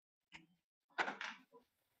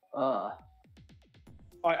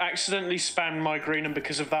 I accidentally spammed my green, and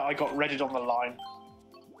because of that, I got redded on the line.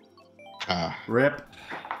 Rip.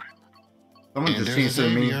 Someone And just there's changed to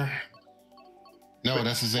me. Xavier. No,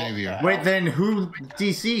 that's Xavier. Wait, then who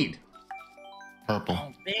DC'd? Purple.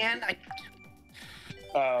 Oh man, I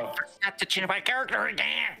forgot to change my character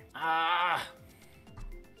again.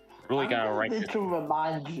 Really gotta I write need this. to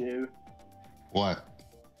remind you. What?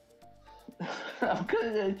 I'm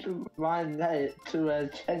gonna need to remind Nate to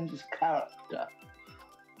change his character.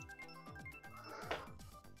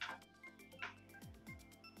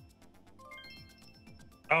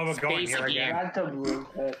 Oh, we're going Space here again. Random room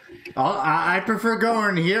hit. I prefer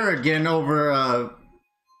going here again over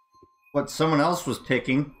what someone else was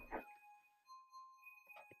picking.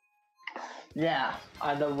 Yeah,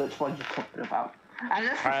 I know which one you're talking about. And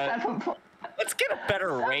this is Alright. 7 points. Let's get a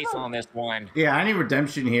better race on this one. Yeah, I need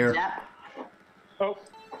redemption here. Yep. Oh,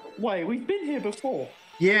 wait, we've been here before.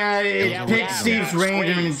 Yeah, it Yeah, picked yeah, Steve's yeah.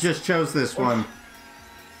 random and it just chose this one.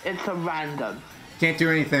 It's a random. Can't do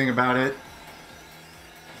anything about it.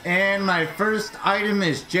 And my first item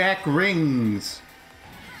is Jack Rings.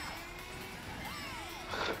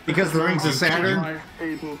 Because the rings of Saturn.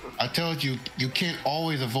 I told you, you can't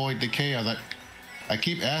always avoid the chaos. I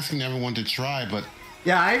keep asking everyone to try, but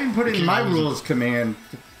Yeah, I even put it in my rules command.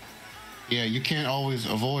 yeah, you can't always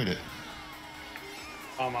avoid it.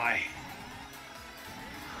 Oh my.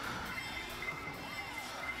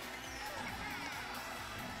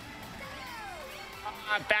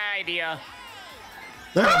 Bad idea.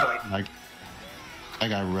 I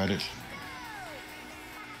got Reddit.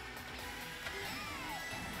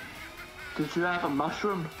 Did you have a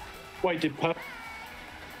mushroom? Wait, did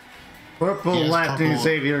Purple Yes, left and purple.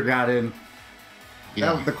 Xavier got in.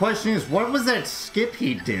 Yeah. Now, the question is, what was that skip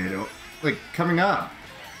he did? Like, coming up?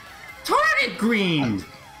 Target green!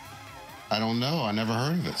 I don't know. I never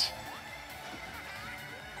heard of it.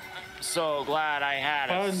 So glad I had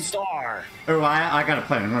a star. Oh, I got a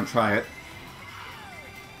plan. I'm gonna try it.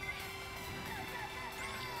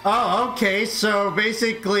 Oh, okay. So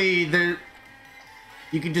basically,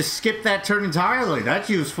 you can just skip that turn entirely. That's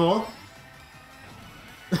useful.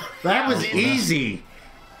 That was easy.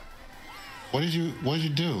 What did you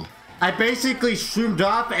do? I basically zoomed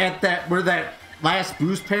off at that where that last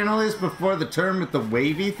boost panel is before the turn with the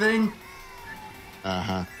wavy thing,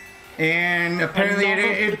 Uh-huh. and apparently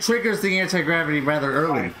it triggers the anti-gravity rather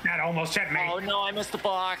early. That almost hit me. Oh no, I missed the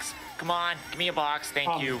box. Come on, give me a box.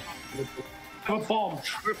 Thank you. have a bomb?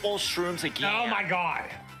 Triple shrooms again. Oh my god.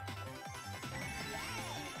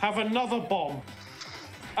 Have another bomb.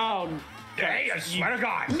 Oh, Hey, I swear to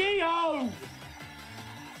God. Neo!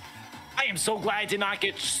 I am so glad I did not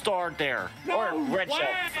get starred there. No or red way!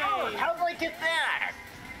 shell. Oh, how did I get that?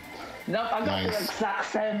 Nope, I got Nice. the exact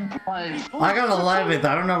same place. I got 11th.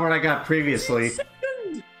 I don't know what I got previously.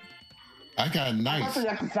 I got nice. I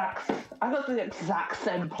got the exact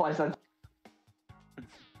same place.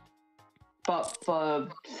 But for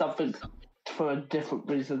something, for a different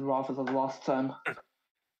reason rather than last time.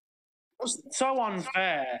 That's so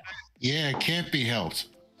unfair. Yeah, it can't be helped.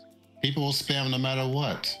 People will spam no matter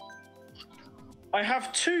what. I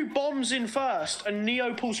have 2 bombs in first, and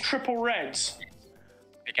Neo pulls triple reds.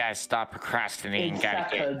 You guys stop procrastinating. In Gotta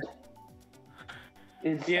get. second.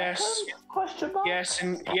 In Yes. second? Question mark? Yes,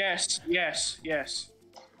 and yes.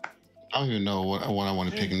 I don't even know what I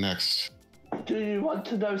want to pick next. Do you want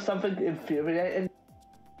to know something infuriating?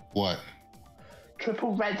 What?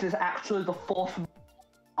 Triple reds is actually the 4th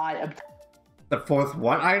item. The 4th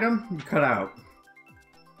what item? You cut out.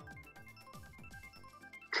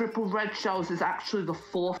 Triple red shells is actually the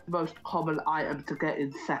 4th most common item to get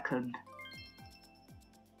in second.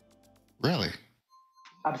 Really?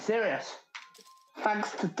 I'm serious.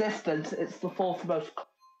 Thanks to distance, it's the 4th most.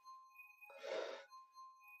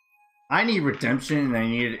 I need redemption and I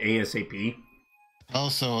need it ASAP. Oh,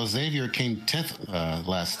 so Xavier came 10th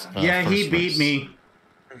last. Yeah, he first beat race. me.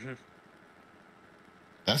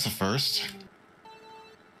 That's a first.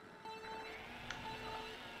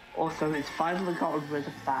 Also, he's finally gotten rid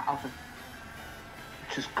of that other,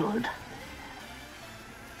 which is good.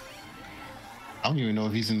 I don't even know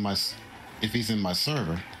if he's in my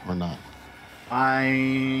server or not.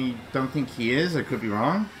 I don't think he is. I could be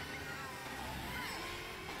wrong.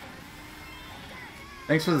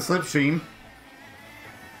 Thanks for the slipstream.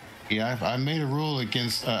 Yeah, I made a rule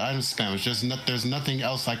against item spam. It's just there's nothing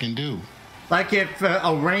else I can do. Like if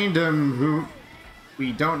a random who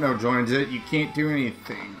we don't know joins it, you can't do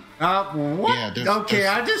anything. What? Yeah, okay,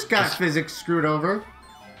 I just got physics screwed over.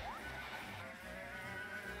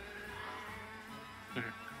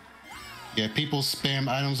 Yeah, people spam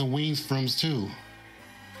items and wings frooms too.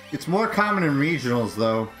 It's more common in regionals,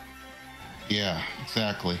 though. Yeah,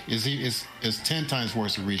 exactly. It's 10 times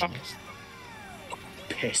worse in regionals.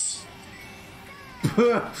 Piss.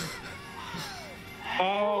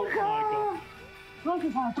 Oh my god.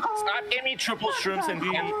 Stop giving me triple shrooms and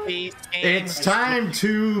please. It's time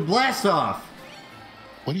to blast off.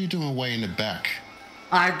 What are you doing way in the back?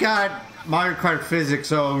 I got Mario Kart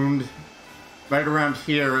Physics owned right around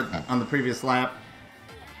here on the previous lap.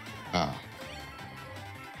 Oh.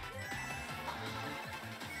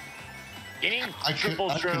 Getting I could-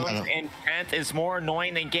 triple I could- shrooms in 10th is more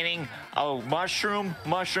annoying than getting a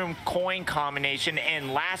mushroom coin combination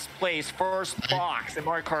in last place first box in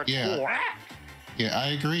Mario Kart Yeah. 4. Yeah, I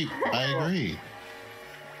agree.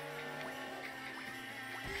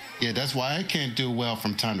 Yeah, that's why I can't do well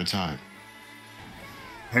from time to time.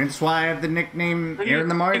 Hence why I have the nickname Aaron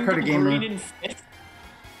the Mario Kart Gamer.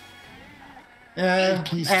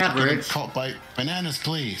 Please stop getting Average. caught by bananas,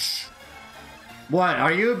 please. What?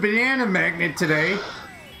 Are you a banana magnet today?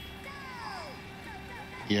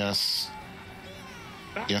 Yes.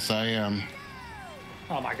 Yes, I am.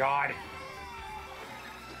 Oh my god.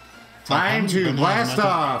 Time to blast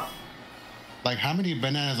off. Like, how many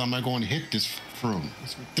bananas am I going to hit this Froom?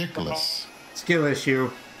 It's ridiculous. Skill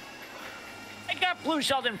issue. I got blue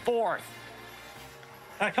shelled in 4th.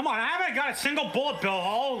 Come on, I haven't got a single bullet bill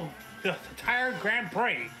all the entire Grand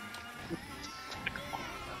Prix.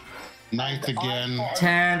 9th again. 10th.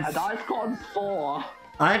 And I've gotten 4.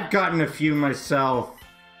 I've gotten a few myself.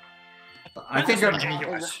 I think I'm.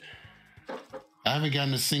 Ridiculous. I haven't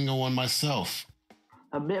gotten a single one myself.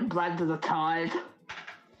 A bit Brandon are tied.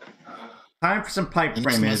 Time for some pipe And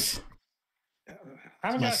this framage. is I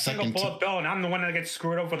haven't my got a single second bullet bill, and I'm the one that gets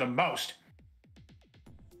screwed over the most.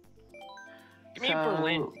 Give me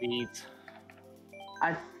Berlin, please.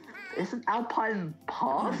 Isn't Alpine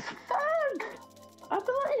Pass third? I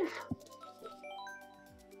believe.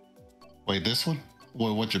 Wait, this one?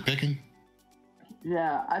 What you're picking?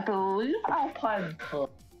 Yeah, I believe Alpine Pass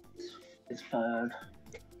is third.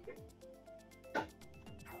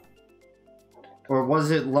 Or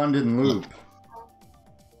was it London Loop?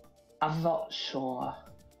 I'm not sure.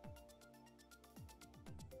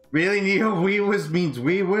 Really, Neo? Wee Wiz means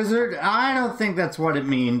Wee Wizard? I don't think that's what it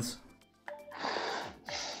means.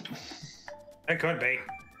 It could be.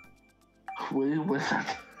 We wizard.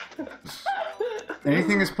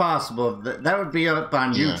 Anything is possible. That would be up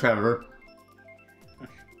on you, Yeah. Trevor.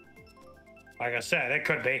 Like I said, it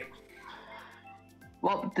could be.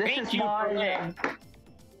 Well, this Thank is you, my. Berlin.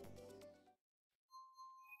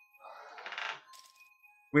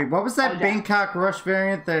 Wait, what was that Oh, yeah. Bangkok Rush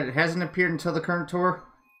variant that hasn't appeared until the current tour?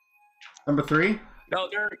 Number 3? No,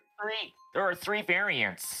 there are 3. There are 3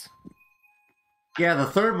 variants. Yeah, the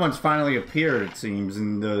third one's finally appeared, it seems,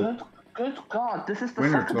 in the... Good God, this is the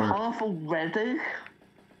Winter second tour. half already. Oh,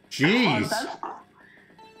 Jeez! that's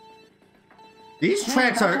These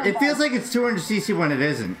tracks are... It feels like it's 200cc when it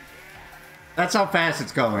isn't. That's how fast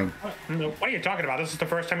it's going. What are you talking about? This is the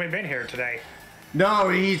first time we've been here today. No,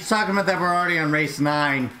 he's talking about that we're already on race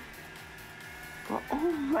 9. we're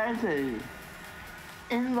already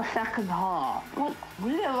in the second half. Like,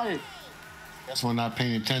 really? Guess we're not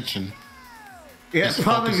paying attention. Yeah, Just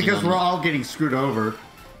probably focusing because on we're it. all getting screwed over.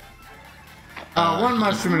 One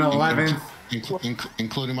mushroom in 11th.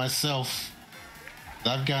 Including myself.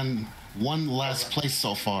 I've gotten one last place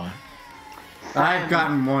so far. I've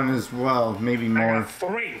gotten one as well, maybe I more. got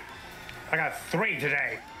 3. I got 3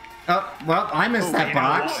 today. Oh, well, I missed that you know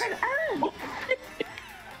box. what?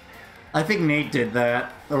 I think Nate did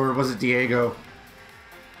that. Or was it Diego?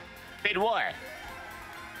 Did what?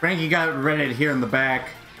 Frankie got Reddit here in the back.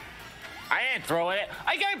 I didn't throw it.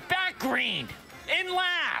 I got back greened in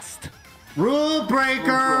last. Rule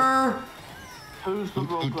breaker! Who's the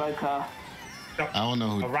rule breaker? I don't know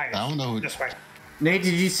who. Oh, right. I don't know who. This way. Nate,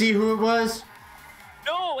 did you see who it was?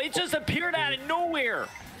 No, it just appeared out of nowhere.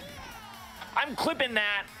 I'm clipping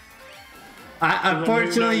that.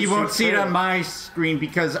 Unfortunately, you won't see it on my screen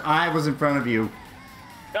because I was in front of you.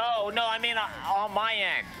 No, I mean on my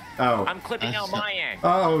end. Oh. I'm clipping out my end.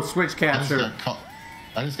 Oh, switch I just capture.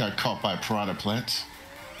 got caught by piranha plants.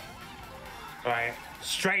 All right.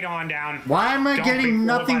 Straight on down. Why am I Don't be getting fooled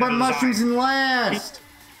nothing by but the mushrooms design. in last?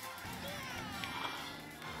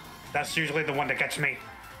 That's usually the one that gets me.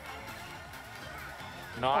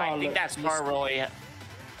 No, I Oh, think look, that's not really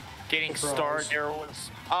getting started. There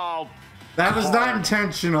was. Oh, That was not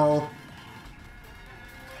intentional.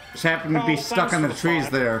 Just happened to be Oh, stuck thanks on the for the trees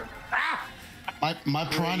thought. there. My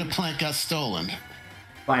piranha plant got stolen.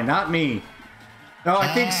 By not me. No,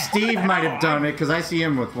 I think Steve might have done it because I see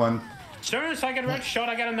him with one. As soon as I get a red shell,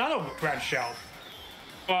 I get another red shell.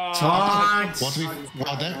 Taunt!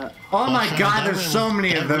 Oh my Trevor, god, that there's red so was-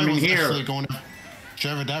 many that of them red in was here. actually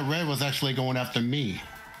Trevor, that red was actually going after me.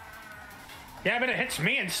 Yeah, but it hits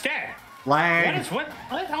me instead. Lag. What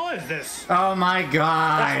the hell is this? Oh my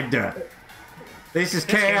god. This is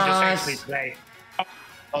This game just actually chaos. play.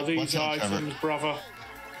 Are these What's up, Trevor? items, brother?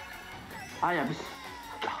 I am.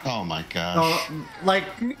 Oh my gosh. Oh, like,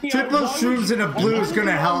 triple shrooms in a blue is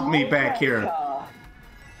gonna help me back here.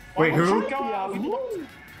 Wait, who?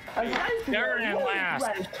 They're in last.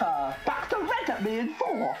 Back to red at me in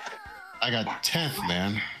 4th. I got 10th,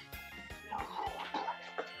 man.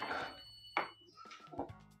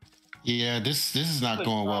 Yeah, this is not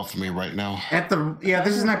going well for me right now.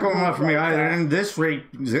 This is not going well for me either. And this rate,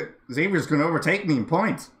 Xavier's gonna overtake me in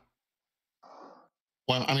points.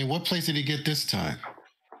 Well, I mean, what place did he get this time?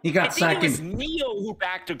 He I got think it was second. Neo who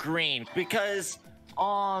backed to green because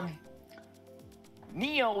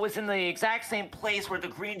Neo was in the exact same place where the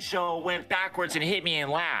green show went backwards and hit me in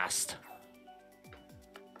last.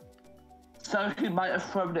 So he might have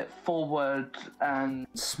thrown it forward and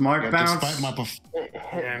Smart bounce. Despite my it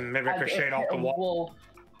hit, And maybe and it ricochet off hit the a wall.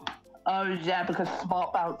 Oh yeah, because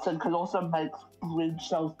smart bouncing can also make green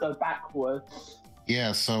shells go backwards.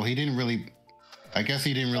 yeah, so he didn't really. I guess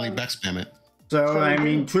he didn't really backspam it. So, I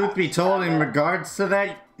mean, truth be told, in regards to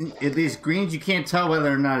that, at least greens, you can't tell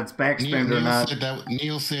whether or not it's backspammed or not.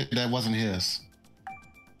 Neil said that wasn't his.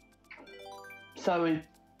 So he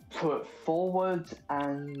threw it forward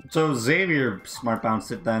and So Xavier smart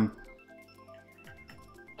bounced it then.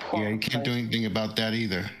 Yeah, you can't do anything about that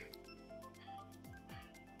either.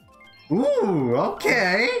 Ooh,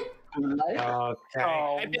 okay. Okay.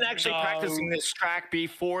 I've been actually practicing this track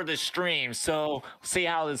before the stream, so see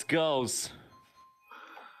how this goes.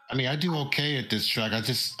 I mean, I do okay at this track.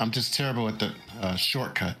 I'm just terrible at the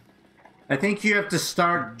shortcut. I think you have to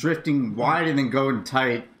start drifting wide and then going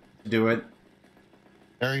tight to do it.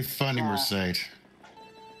 Very funny, Mercedes.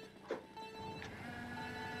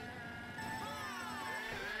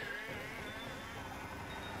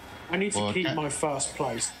 I need to Well, keep that- my first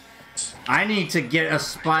place. I need to get a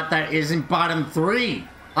spot that isn't bottom 3.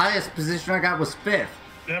 Highest position I got was 5th.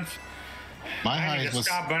 Yep. My I need highest to was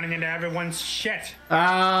stop running into everyone's shit.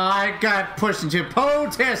 I got pushed into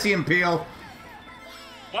potassium peel.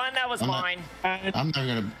 One that was I'm not- mine. And I'm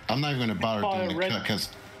not even gonna bother By a doing the red- cut because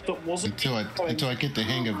that wasn't until I get the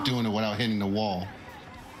hang of doing it without hitting the wall.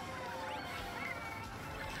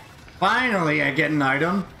 Finally, I get an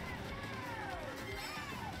item.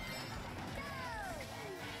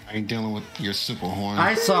 I ain't dealing with your super horn.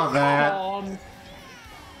 I saw that. on.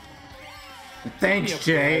 Thanks, Give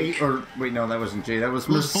me a Jay. Or wait, no, that wasn't Jay. That was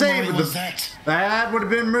Whose Mercedes. Ferrari With was the, that? that would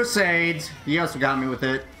have been Mercedes. He also got me with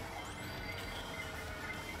it.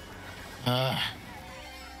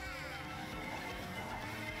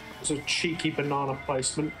 It's a cheeky banana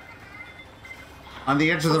placement. On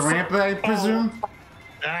the edge of the ramp, I presume.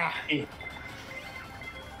 Ah,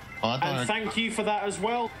 Oh, I And thought thank you for that as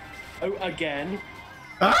well. Oh, again.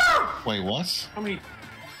 Ah! wait, what? How many?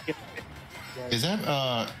 Is that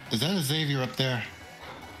a Xavier up there?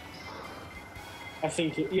 I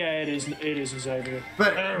think yeah, it is. It is a Xavier.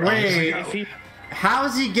 But wait, If he, how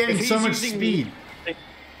is he getting if so he's much using speed?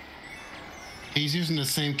 He's using the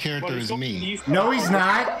same character well, as me. No, he's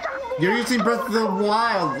not. You're using Breath of the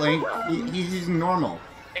Wild, Link. He's using normal.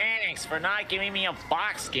 Thanks for not giving me a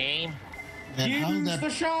box game. Man, how Use did the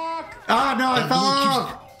shark. Oh no, I that fell blue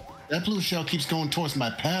off. that blue shell keeps going towards my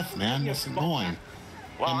path, man. That's annoying.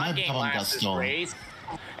 Well, And I my gained button got last this stolen. race.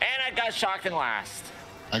 And I got shocked in last.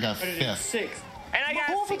 I got But it is fifth. sixth. And I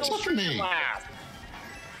Who got single overtook shirt me? last.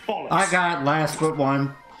 Bollocks. I got last but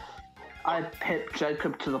one. I pipped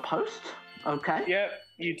Jacob to the post. Okay. Yep,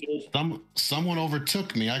 you did. Someone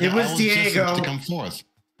overtook me. I It was just Diego. about to come forth.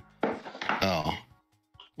 Oh,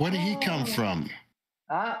 where did he come from?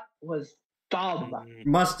 That was dumb.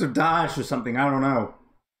 Must have dodged or something. I don't know.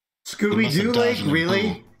 He Scooby must have Doo dodged Lake, in the really?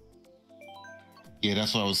 pool. Yeah,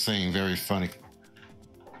 that's what I was saying. Very funny.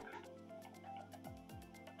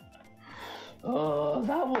 Oh,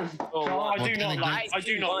 that was Oh, dumb. I do then not again- like. I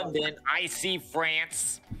do not. London. I see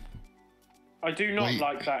France. I do not Wait.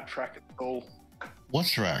 like that track at all. What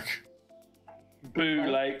track? Boo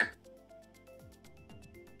Lake.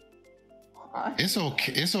 It's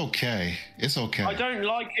okay. It's okay. It's okay. I don't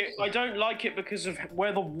like it. I don't like it because of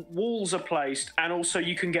where the walls are placed, and also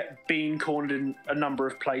you can get bean cornered in a number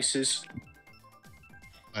of places.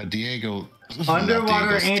 Diego.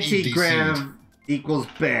 Underwater Steve anti-grav DC'd. equals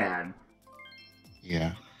bad.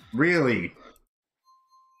 Yeah. Really?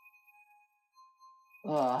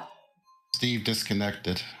 Steve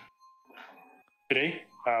disconnected. Did he?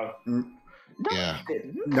 Oh. No, Yeah. he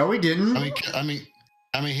didn't. No, he didn't.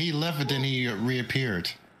 I mean, he left, but then he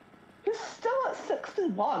reappeared. He's still at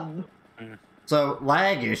 61. So,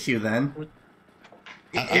 lag issue then.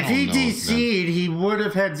 I If he don't know, man. DC'd, he would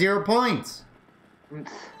have had 0 points.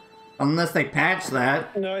 Unless they patch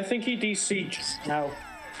that. No, I think he DC'd just now.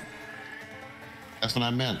 That's what I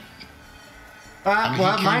meant. mean,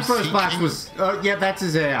 Well, he my came- first he box came- was... yeah, that's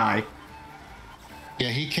his AI. Yeah,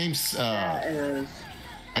 he came. That is.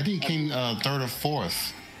 I think he came third or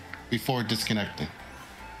fourth before disconnecting.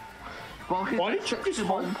 Well, he's Why at did you-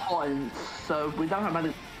 61 points, so we don't have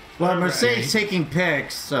any. Well, Mercedes taking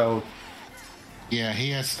picks, so... Yeah,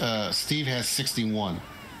 he has. Steve has 61.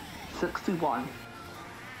 61.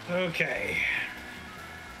 okay.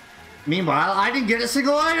 Meanwhile, I didn't get a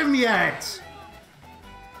single item yet!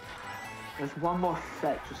 There's one more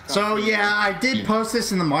set. Just So, yeah, I did post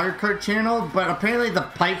this in the Mario Kart channel, but apparently the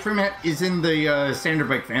pipe from it is in the Standard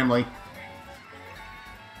Bike family.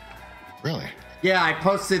 Really? Yeah, I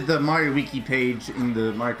posted the Mario Wiki page in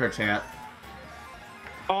the Mario Kart chat.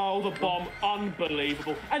 Oh, the bomb.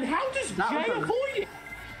 Unbelievable. And how does That Jay was a- avoid it?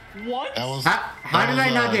 What? That was. How did that I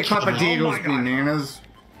was, not get caught by Trevor's- Deagle's my God. bananas?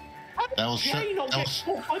 That was Jay not that get was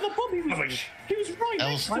caught by the bomb? He was right That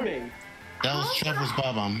next was- to me. that was Trevor's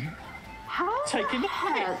bomb. How Taking the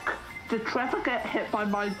the hit. heck did Trevor get hit by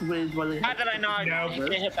my green when he How did I not No.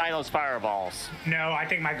 get hit by those fireballs? No, I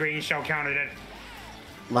think my green shell counted it.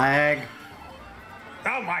 Lag.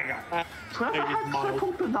 Oh my god. Trevor It is had mild.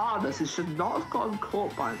 triple bananas. He should not have gotten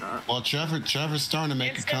caught by that. Well, Trevor's starting to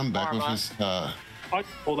make a Instant comeback with karma. his. I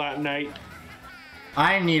call that, Nate.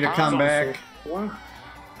 I need a comeback. What?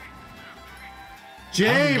 Jay,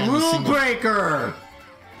 I haven't gotten a rule single- breaker!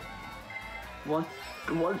 What?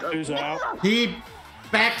 Who's out? He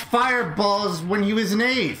backed fireballs when he was an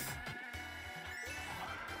 8th.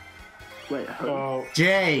 Wait, who? Oh,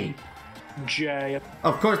 Jay. Jay.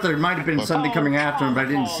 Of course, there might have been something coming after him, but I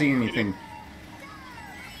didn't see anything.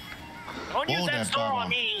 Don't use Hold that that store bomb. on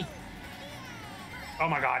me. Oh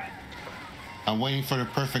my god. I'm waiting for the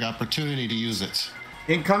perfect opportunity to use it.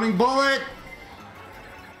 Incoming bullet!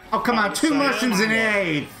 Oh, come on, 2 mushrooms in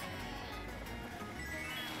 8th!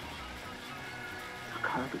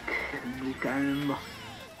 Can't be kidding me, game.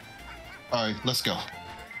 All right, let's go.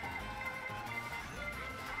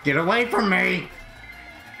 Get away from me!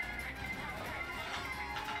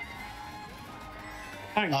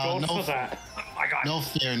 Thank God no. for that. Oh my god. No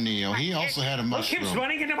fair, Neo. He also had a Who keeps mushroom.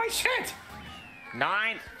 running into my shit?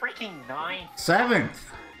 9, freaking 9. 7th.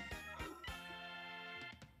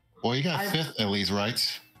 Well, you got 5th at least,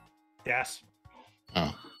 right? Yes.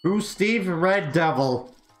 Oh. Who's Steve Red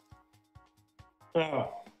Devil?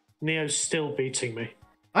 Oh, Neo's still beating me.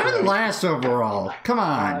 I'm last overall. Come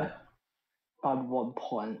on. On 1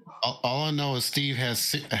 point. All I know is Steve has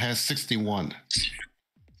 61.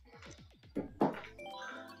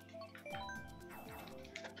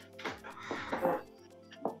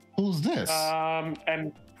 Who's this?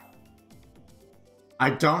 And I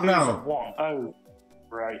don't know. what? Oh,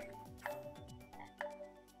 right.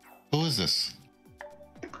 Who is this?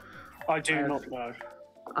 I do not know.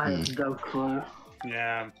 I have no clue.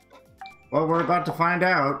 Yeah. Well, we're about to find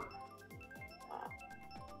out.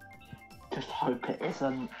 Just hope it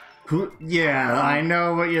isn't. Who? Yeah, I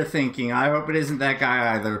know what you're thinking. I hope it isn't that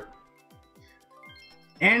guy either.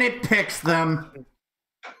 And it picks them.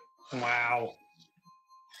 Wow.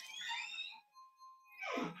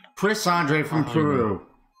 Chris Andre from Peru.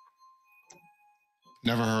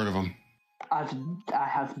 Never heard of him. I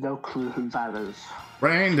have no clue who that is.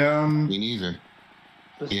 Random. Me neither.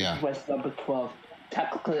 This Yeah. is West number 12.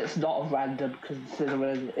 Technically, it's not a random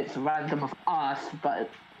considering it's random of us, but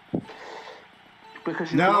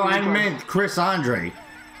because you No, can I only go- meant Chris Andre.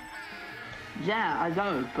 Yeah, I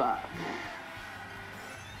know, but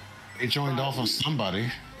He joined off of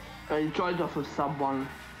somebody. I joined off with someone.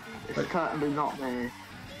 It's certainly not me.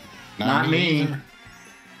 Not me. either.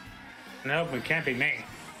 Nope, it can't be me.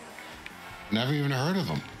 Never even heard of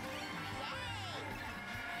him.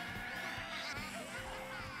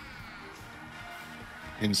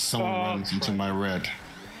 And someone runs into my red.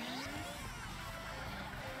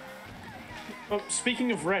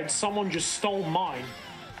 Speaking of red, someone just stole mine.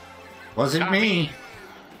 Wasn't Not me. me.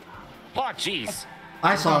 Oh, jeez.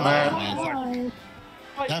 I saw that.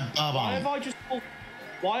 Like, That bomb.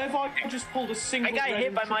 why have I just pulled a single? I got red hit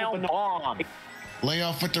and by my triple own banana? bomb. Lay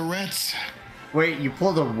off with the Reds. Wait, you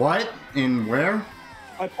pulled a what? In where?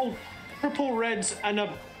 I pulled triple reds and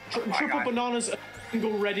a triple God. bananas, and a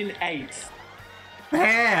single red in 8th.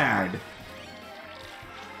 Bad.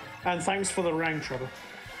 And thanks for the rank, Trevor.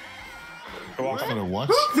 For the what?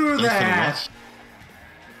 Who threw Thanks for the that? what?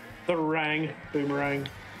 The rang, boomerang.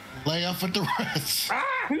 Lay off with the Reds.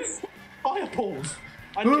 Who's fireballs?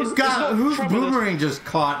 Whose boomerang just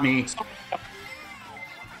caught me?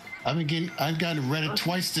 I've gotten redded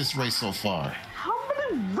twice this race so far. How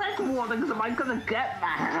many red warnings am I gonna get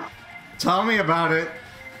now? Tell me about it.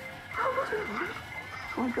 How many red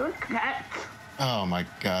am I gonna get? Oh my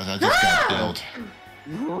god, I just got killed.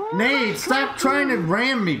 Nate, stop trying to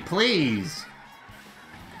ram me, please.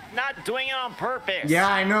 Not doing it on purpose. Yeah,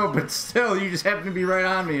 I know, but still, you just happen to be right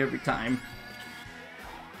on me every time.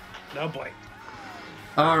 No boy.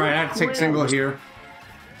 Alright, I have to take single here.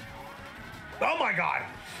 Oh my god.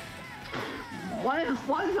 Why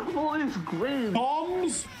is it always green?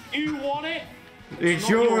 Bombs? You want it? It's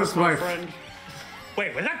Not yours, my friend.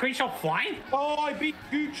 Wait, was that green shell flying? Oh, I beat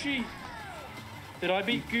Gucci. Did I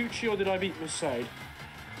beat Gucci or did I beat Mercedes?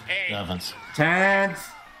 Hey, Evans. 10th.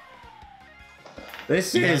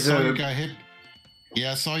 This Yeah, I is saw you a... got hit.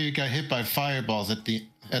 Yeah, I saw you got hit by fireballs at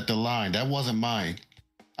the line. That wasn't mine.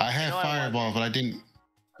 I had No, I fireballs, but I didn't.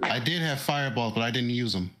 I did have fireballs, but I didn't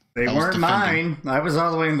use them. They I was weren't defending. mine. I was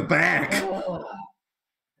all the way in the back.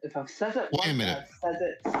 If I've said it Wait a once, minute. I've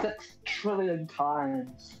said it 6 trillion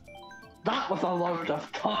times. That was a load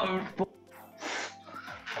of toad.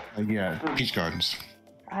 Yeah, Peach Gardens.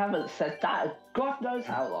 I haven't said that in God knows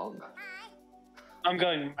how long. I'm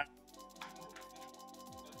going.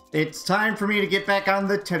 It's time for me to get back on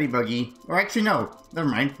the teddy buggy. Or actually, no. Never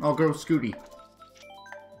mind. I'll go Scooty.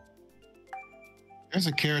 There's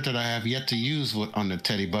a character that I have yet to use on the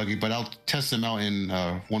Teddy Buggy, but I'll test them out in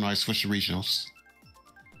when I switch to regionals.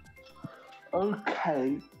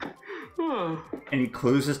 Okay. Any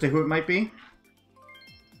clues as to who it might be?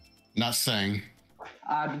 Not saying.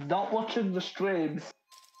 I'm not watching the streams.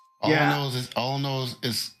 All Yeah. I know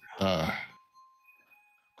is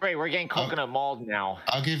Great, we're getting coconut mauled now.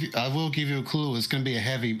 I will give you a clue. It's gonna be a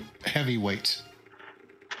heavyweight.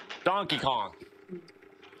 Donkey Kong.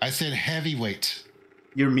 I said heavyweight.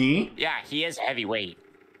 You're me? Yeah, he is heavyweight.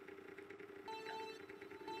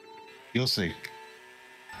 You'll see.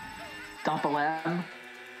 Double M.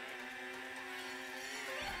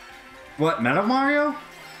 What, Metal Mario?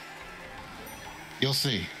 You'll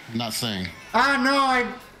see. I'm not saying. Ah, no, I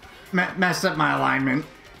messed up my alignment.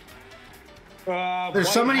 There's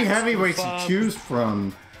so many heavyweights to choose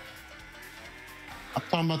from. I'm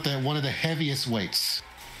talking about one of the heaviest weights.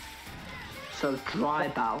 So Dry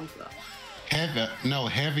Bowser.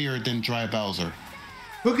 Heavier than Dry Bowser.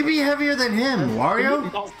 Who could be heavier than him?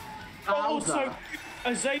 Wario? Also,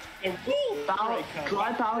 Bowser.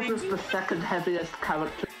 Dry Bowser's the second heaviest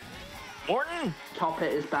character. Morton? Top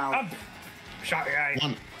it is Bowser. Shot the eye.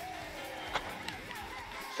 One.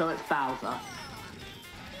 So it's Bowser.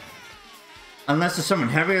 Unless there's someone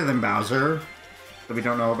heavier than Bowser that we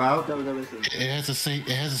don't know about. No, there isn't. It has the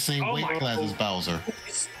same Oh weight my class God. as Bowser.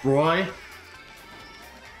 Roy?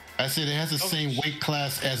 I said it has the same weight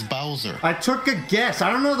class as Bowser. I took a guess.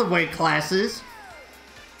 I don't know the weight classes.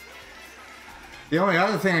 The only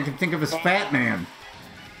other thing I can think of is Fat Man.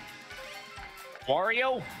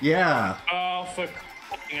 Wario? Yeah. Oh, for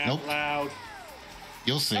crying out Nope. loud.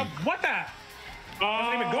 You'll see. What the?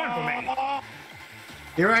 Wasn't even going for me.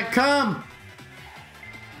 Here I come.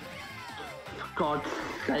 God's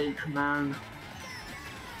sake, man.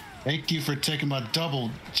 Thank you for taking my double,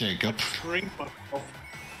 Jacob. Drink myself.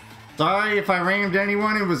 Sorry if I rammed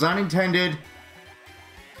anyone. It was unintended.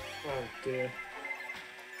 Oh dear.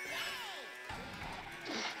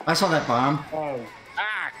 I saw that bomb. Oh.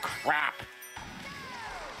 Ah, crap.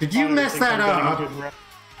 Did you mess that up?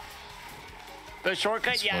 The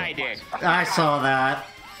shortcut? Yeah, I did. I saw that.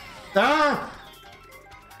 Ah!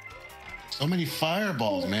 So many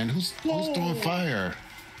fireballs, man. Who's throwing fire?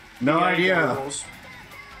 No idea.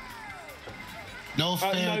 No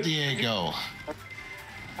fair, no. Diego.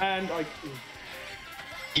 And I.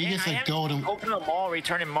 He gets I a haven't golden. opened them all,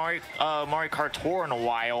 returning Mario Kart Tour in a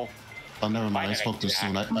while. Oh, never mind. I spoke too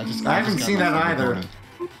soon. I just haven't got seen my that either. golden.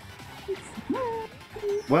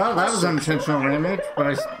 Well, that was unintentional damage,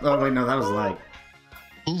 but oh wait, no, that was light.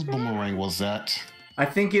 Whose boomerang was that? I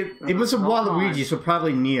think it was a Waluigi, so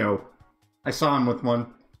probably Neo. I saw him with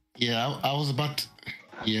one. Yeah, I was about to.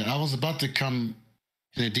 Yeah, I was about to come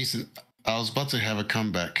in a decent. I was about to have a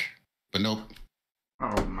comeback, but nope.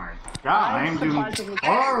 Oh my god, I am doing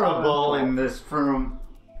horrible in this Froom.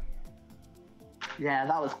 Yeah,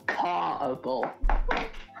 that was horrible.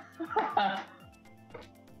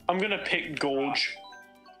 I'm gonna pick Gorge.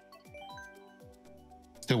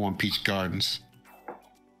 Still want Peach Gardens.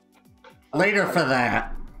 Later for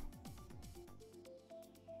that.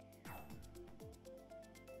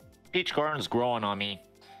 Peach Garden's growing on me.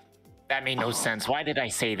 That made no sense. Why did I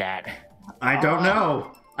say that? I don't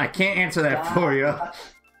know. I can't answer that for you.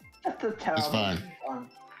 That's a terrible fine. one.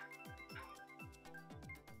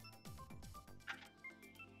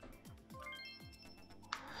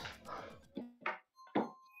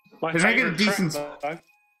 My Did I get a favourite decent- track, though.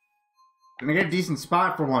 Gonna get a decent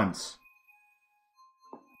spot for once.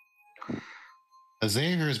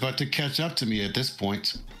 Xavier is about to catch up to me at this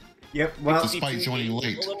point, Yep, well, despite joining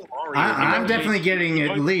late. I'm definitely getting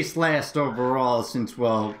at least last overall since,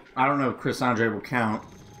 well, I don't know if Chris Andre will count.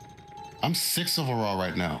 I'm 6 overall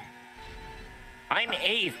right now. I'm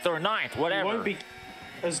 8th or 9th, It whatever. won't be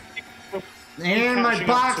as. And my catching up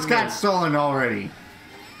box to got me. stolen already.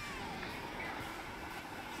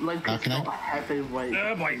 Link How is can I- not a heavyweight.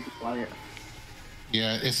 Oh, boy. Play it.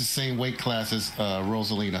 Yeah, it's the same weight class as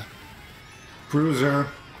Rosalina. Cruiser.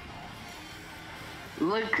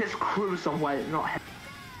 Link is cruiserweight, not heavy.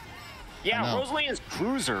 Yeah, I know. Rosalina's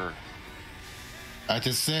Cruiser. I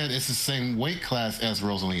just said it's the same weight class as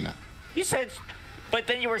Rosalina. You said, but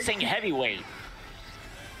then you were saying heavyweight.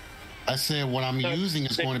 I said what I'm using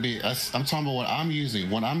is going to be. I'm talking about what I'm using.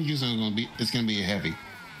 What I'm using is going to be heavy.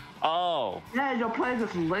 Oh. Yeah, you're playing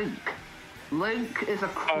as Link. Link is a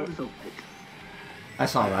cruiserweight. I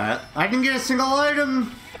saw that. I didn't get a single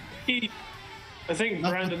item. I think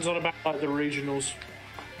Brandon's on about like the regionals.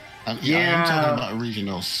 Yeah, I'm talking about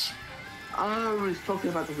regionals. Oh, he's talking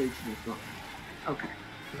about the regionals. Not. Okay.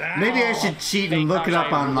 Maybe I should cheat and look it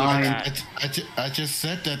up online. I just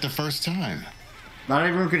said that the first time. Not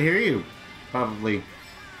everyone could hear you. Probably.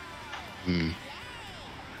 Come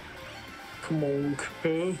on,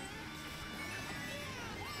 Kerr.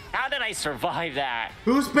 How did I survive that?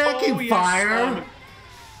 Who's backing fire?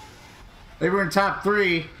 They were in top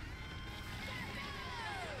 3.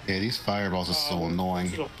 Yeah, these fireballs are so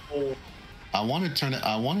annoying. I want to turn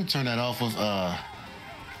that off with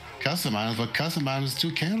custom items, but custom items is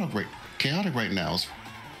too chaotic right now.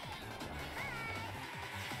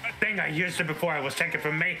 I think I used it before it was taken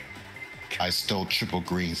from me. I stole triple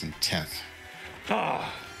greens in 10th.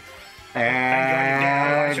 Oh.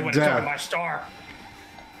 I would have taken my star.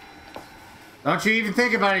 Don't you even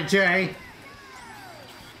think about it, Jay.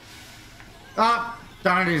 Oh,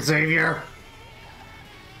 darn it, Xavier.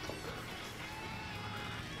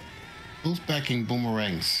 Who's backing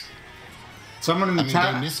boomerangs? Someone in the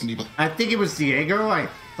top. They missed me, but I think it was Diego. I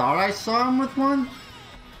thought I saw him with one.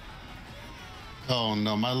 oh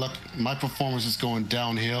no, my performance is going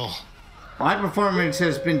downhill. My performance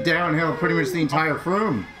has been downhill pretty much the entire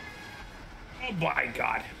Froom. Oh my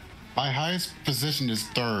god. My highest position is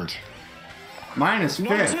 3rd. Mine is 5th.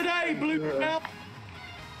 Not today, Blue Belt.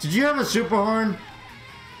 Did you have a super horn?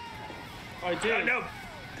 I did. No.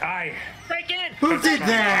 Break in! Who did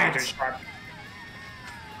that?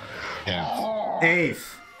 Yeah.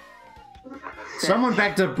 8th. Someone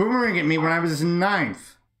backed a boomerang at me when I was in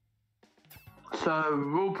 9th. So,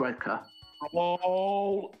 rule breaker.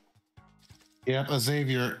 Oh. Yep,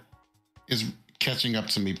 Xavier is catching up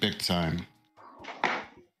to me big time.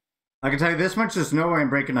 I can tell you this much: there's no way I'm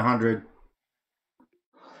breaking 100.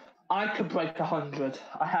 I could break 100.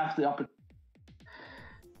 I have the opportunity.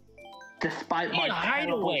 Despite my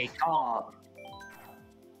hideaway start.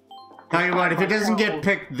 Tell you what, if it doesn't get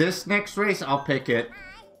picked this next race, I'll pick it.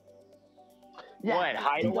 Yeah, What,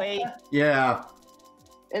 hideaway? Yeah.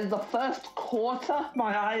 In the first quarter,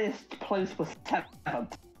 my highest place was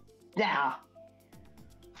 7th. Yeah.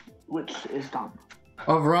 Which is done.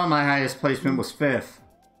 Overall, my highest placement was 5th.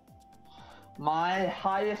 My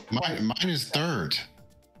highest place... Mine is 3rd.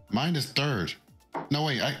 Mine is 3rd. No,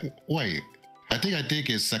 wait. I think I did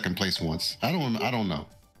get 2nd place once. I don't know.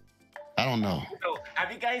 So,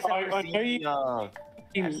 have you guys ever I seen, know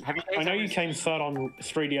I know you came 3rd on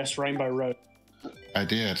 3DS Rainbow Road. I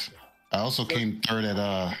did. I also came 3rd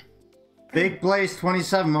at Big Blaze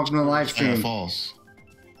 27, welcome to the live China stream. Falls.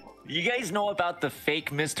 You guys know about the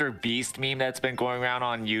fake Mr. Beast meme that's been going around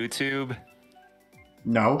on YouTube?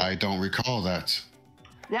 No. I don't recall that.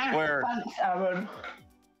 Yeah, Where- thanks, Aaron.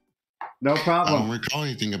 No I don't problem. recall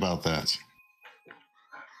anything about that.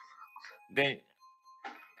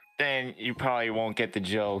 Then you probably won't get the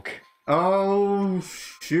joke. Oh,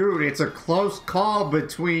 shoot. It's a close call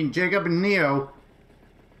between Jacob and Neo.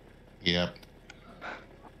 Yep.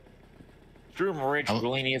 Drew Rich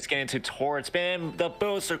really needs to get into tour. It's been the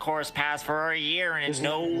booster course pass for a year, and it's There's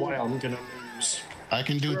no way no. I'm gonna lose. I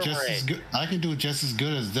can do just as good. I can do just as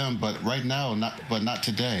good as them, but right now, not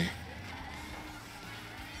today.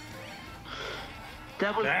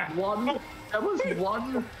 There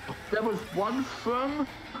was one from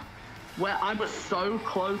where I was so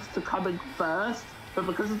close to coming 1st, but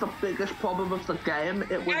because of the biggest problem of the game,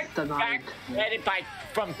 it was denied. Headed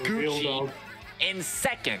from Real Gucci dog. in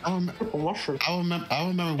 2nd. A mushroom. I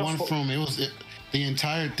remember one from it was the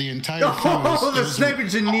entire film. Oh, the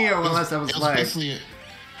snipage in Neo, unless that was lag. Basically,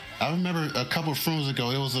 I remember a couple of films ago.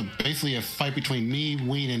 It was basically a fight between me,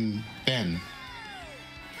 Ween, and Ben.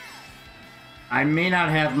 I may not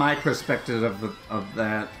have my perspective of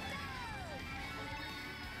that.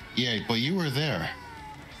 Yeah, but you were there.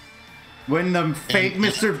 When the fake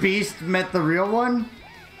Mr. Beast met the real one?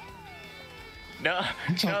 No,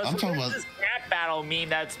 I'm talking about this cat battle meme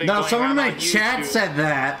that's been No, going someone in around my on chat YouTube. said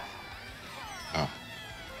that. Oh.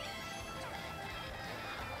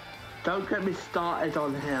 Don't get me started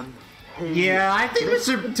on him. Yeah, I think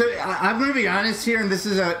I'm going to be honest here, and this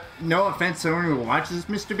is no offense to anyone who watches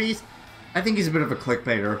Mr. Beast. I think he's a bit of a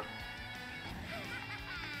clickbaiter.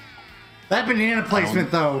 That banana placement,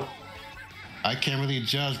 though. I can't really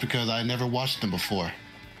judge because I never watched them before.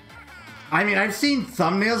 I mean, I've seen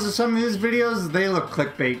thumbnails of some of his videos. They look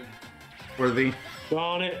clickbait worthy.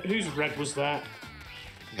 Darn it, whose red was that?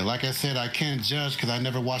 Yeah, like I said, I can't judge because I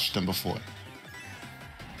never watched them before.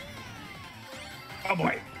 Oh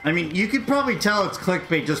boy. I mean, you could probably tell it's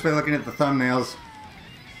clickbait just by looking at the thumbnails.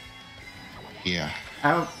 Yeah.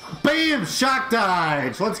 Bam! Shock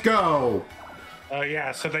dodge! Let's go! Oh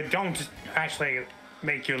yeah, so they don't actually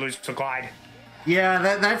make you lose to glide. Yeah,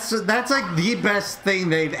 that's like the best thing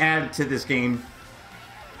they've added to this game.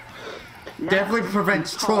 Definitely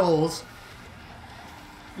prevents trolls.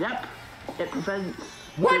 Yep, it prevents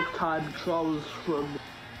What? big-time trolls from...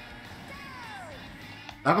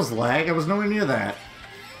 That was lag. I was nowhere near that.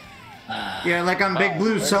 Yeah, like on Big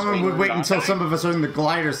Blue, someone would wait until some of us are in the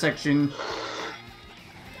glider section.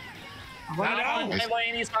 No, I lay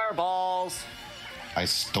any fireballs. I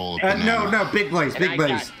stole a banana. No, Big Blaze, Big I Blaze.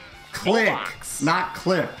 got Click, toolbox. not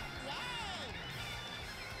clip.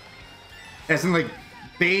 As in, like,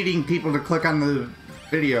 baiting people to click on the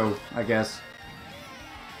video, I guess.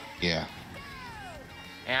 Yeah.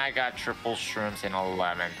 And I got triple shrooms in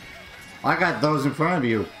 11. I got those in front of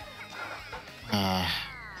you.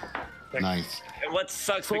 Nice. And what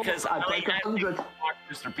sucks because I I only break had 100.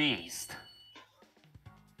 Mr. Beast.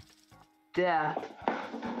 Yeah.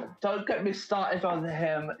 Don't get me started on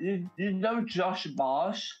him. You know Josh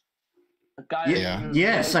Marsh? The guy Yeah. who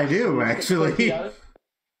Yes, I makes do, music actually. videos?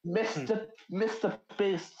 Mr.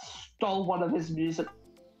 Beast stole one of his music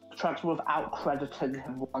tracks without crediting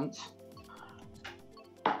him once.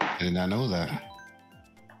 I did not know that.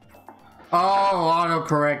 Oh,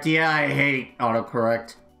 autocorrect. Yeah, I hate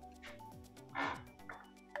autocorrect.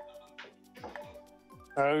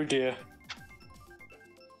 Oh dear.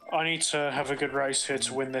 I need to have a good race here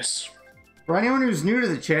to win this. For anyone who's new to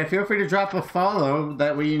the chat, feel free to drop a follow.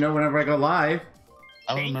 That way you know whenever I go live.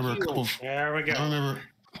 I remember a couple. There we go. I remember.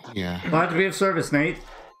 Yeah. Glad to be of service, Nate.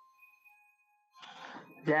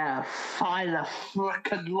 Yeah, finally.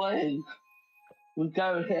 We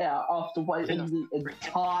go here after waiting the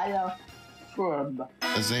entire Froom.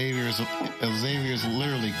 Xavier's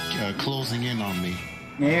literally closing in on me.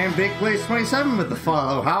 And Big Blaze 27 with the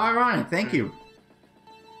follow. How ironic. Thank you.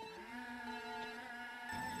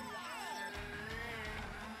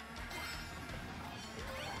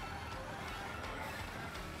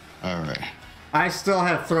 All right. I still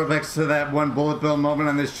have throwbacks to that one bullet bill moment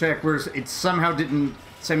on this check where it somehow didn't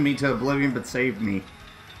send me to oblivion but saved me.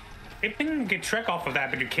 You can get trick off of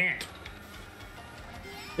that, but you can't.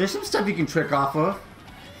 There's some stuff you can trick off of.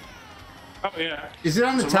 Oh yeah. Is it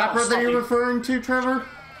on the There's a lot top of row that stuff you're you- referring to, Trevor?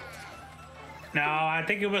 No, I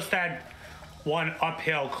think it was that one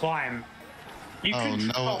uphill climb. You Oh can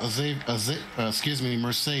no, excuse me,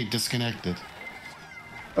 Mercedes disconnected.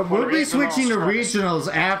 We'll be it is the switching to last race.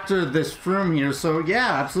 regionals after this Froom here, so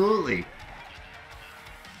yeah, absolutely.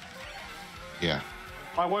 Yeah.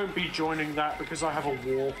 I won't be joining that because I have a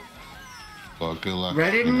war. Well, good luck.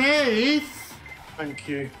 Ready, Nate? Thank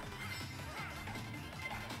you.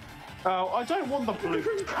 Oh, I don't want the blue.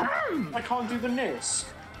 I can't do the NIS.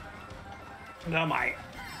 No, my.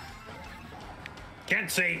 Can't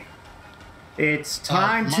see. It's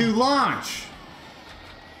time to launch.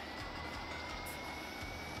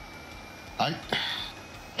 I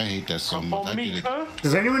hate that so much. On Mika?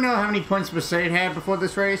 Does anyone know how many points Mercedes had before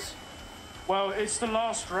this race? Well, it's the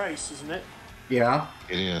last race, isn't it? Yeah.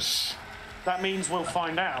 It is. That means we'll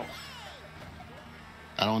find out.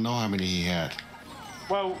 I don't know how many he had.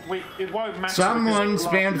 Well, it won't matter. Someone because it's the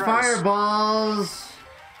spammed last race. fireballs.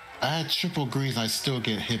 I had triple greens. I still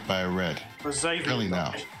get hit by a red. For Xavier. Really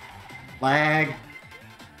now. Lag.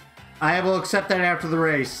 I will accept that after the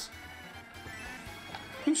race.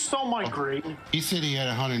 Who stole my green? He said he had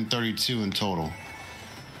 132 in total.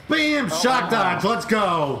 Bam! Shock dodge. Let's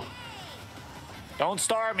go. Don't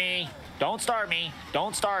star me. Don't star me.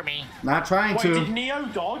 Don't star me. Not trying Wait, did to. Neo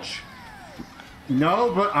dodge?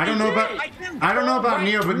 No, but I don't know about. I don't know about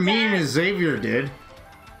Neo, but me and Xavier did.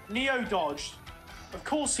 Neo dodged. Of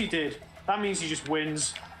course he did. That means he just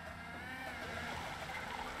wins.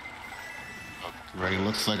 Right.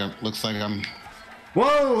 Looks like I'm.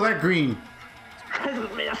 Whoa, that green.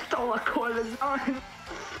 Isn't me, I stole a coin of mine.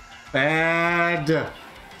 Bad.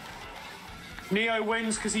 Neo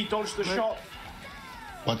wins because he dodged the shot.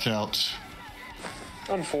 Watch out.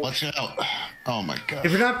 Unfortunately. Watch out. Oh my god.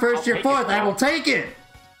 If you're not first, you're fourth. I will take it.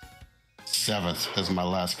 7th is my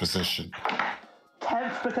last position.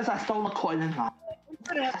 10th because I stole a coin of mine.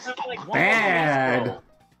 Bad.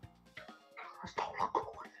 I stole a coin.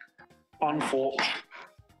 Unfortunate.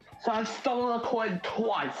 So I've stolen a coin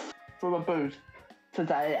twice from a booth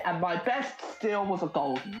today, and my best steal was a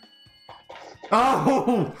golden.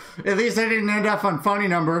 Oh, at least I didn't end up on funny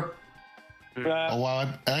number. Oh wow,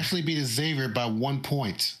 I actually beat Xavier by 1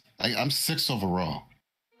 point. I'm 6th overall.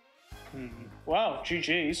 Wow,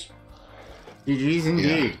 GG's. GG's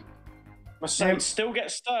indeed. Mercedes still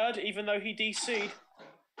gets third, even though he DC'd.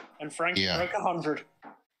 And Frankie Yeah. broke 100.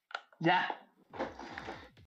 Yeah.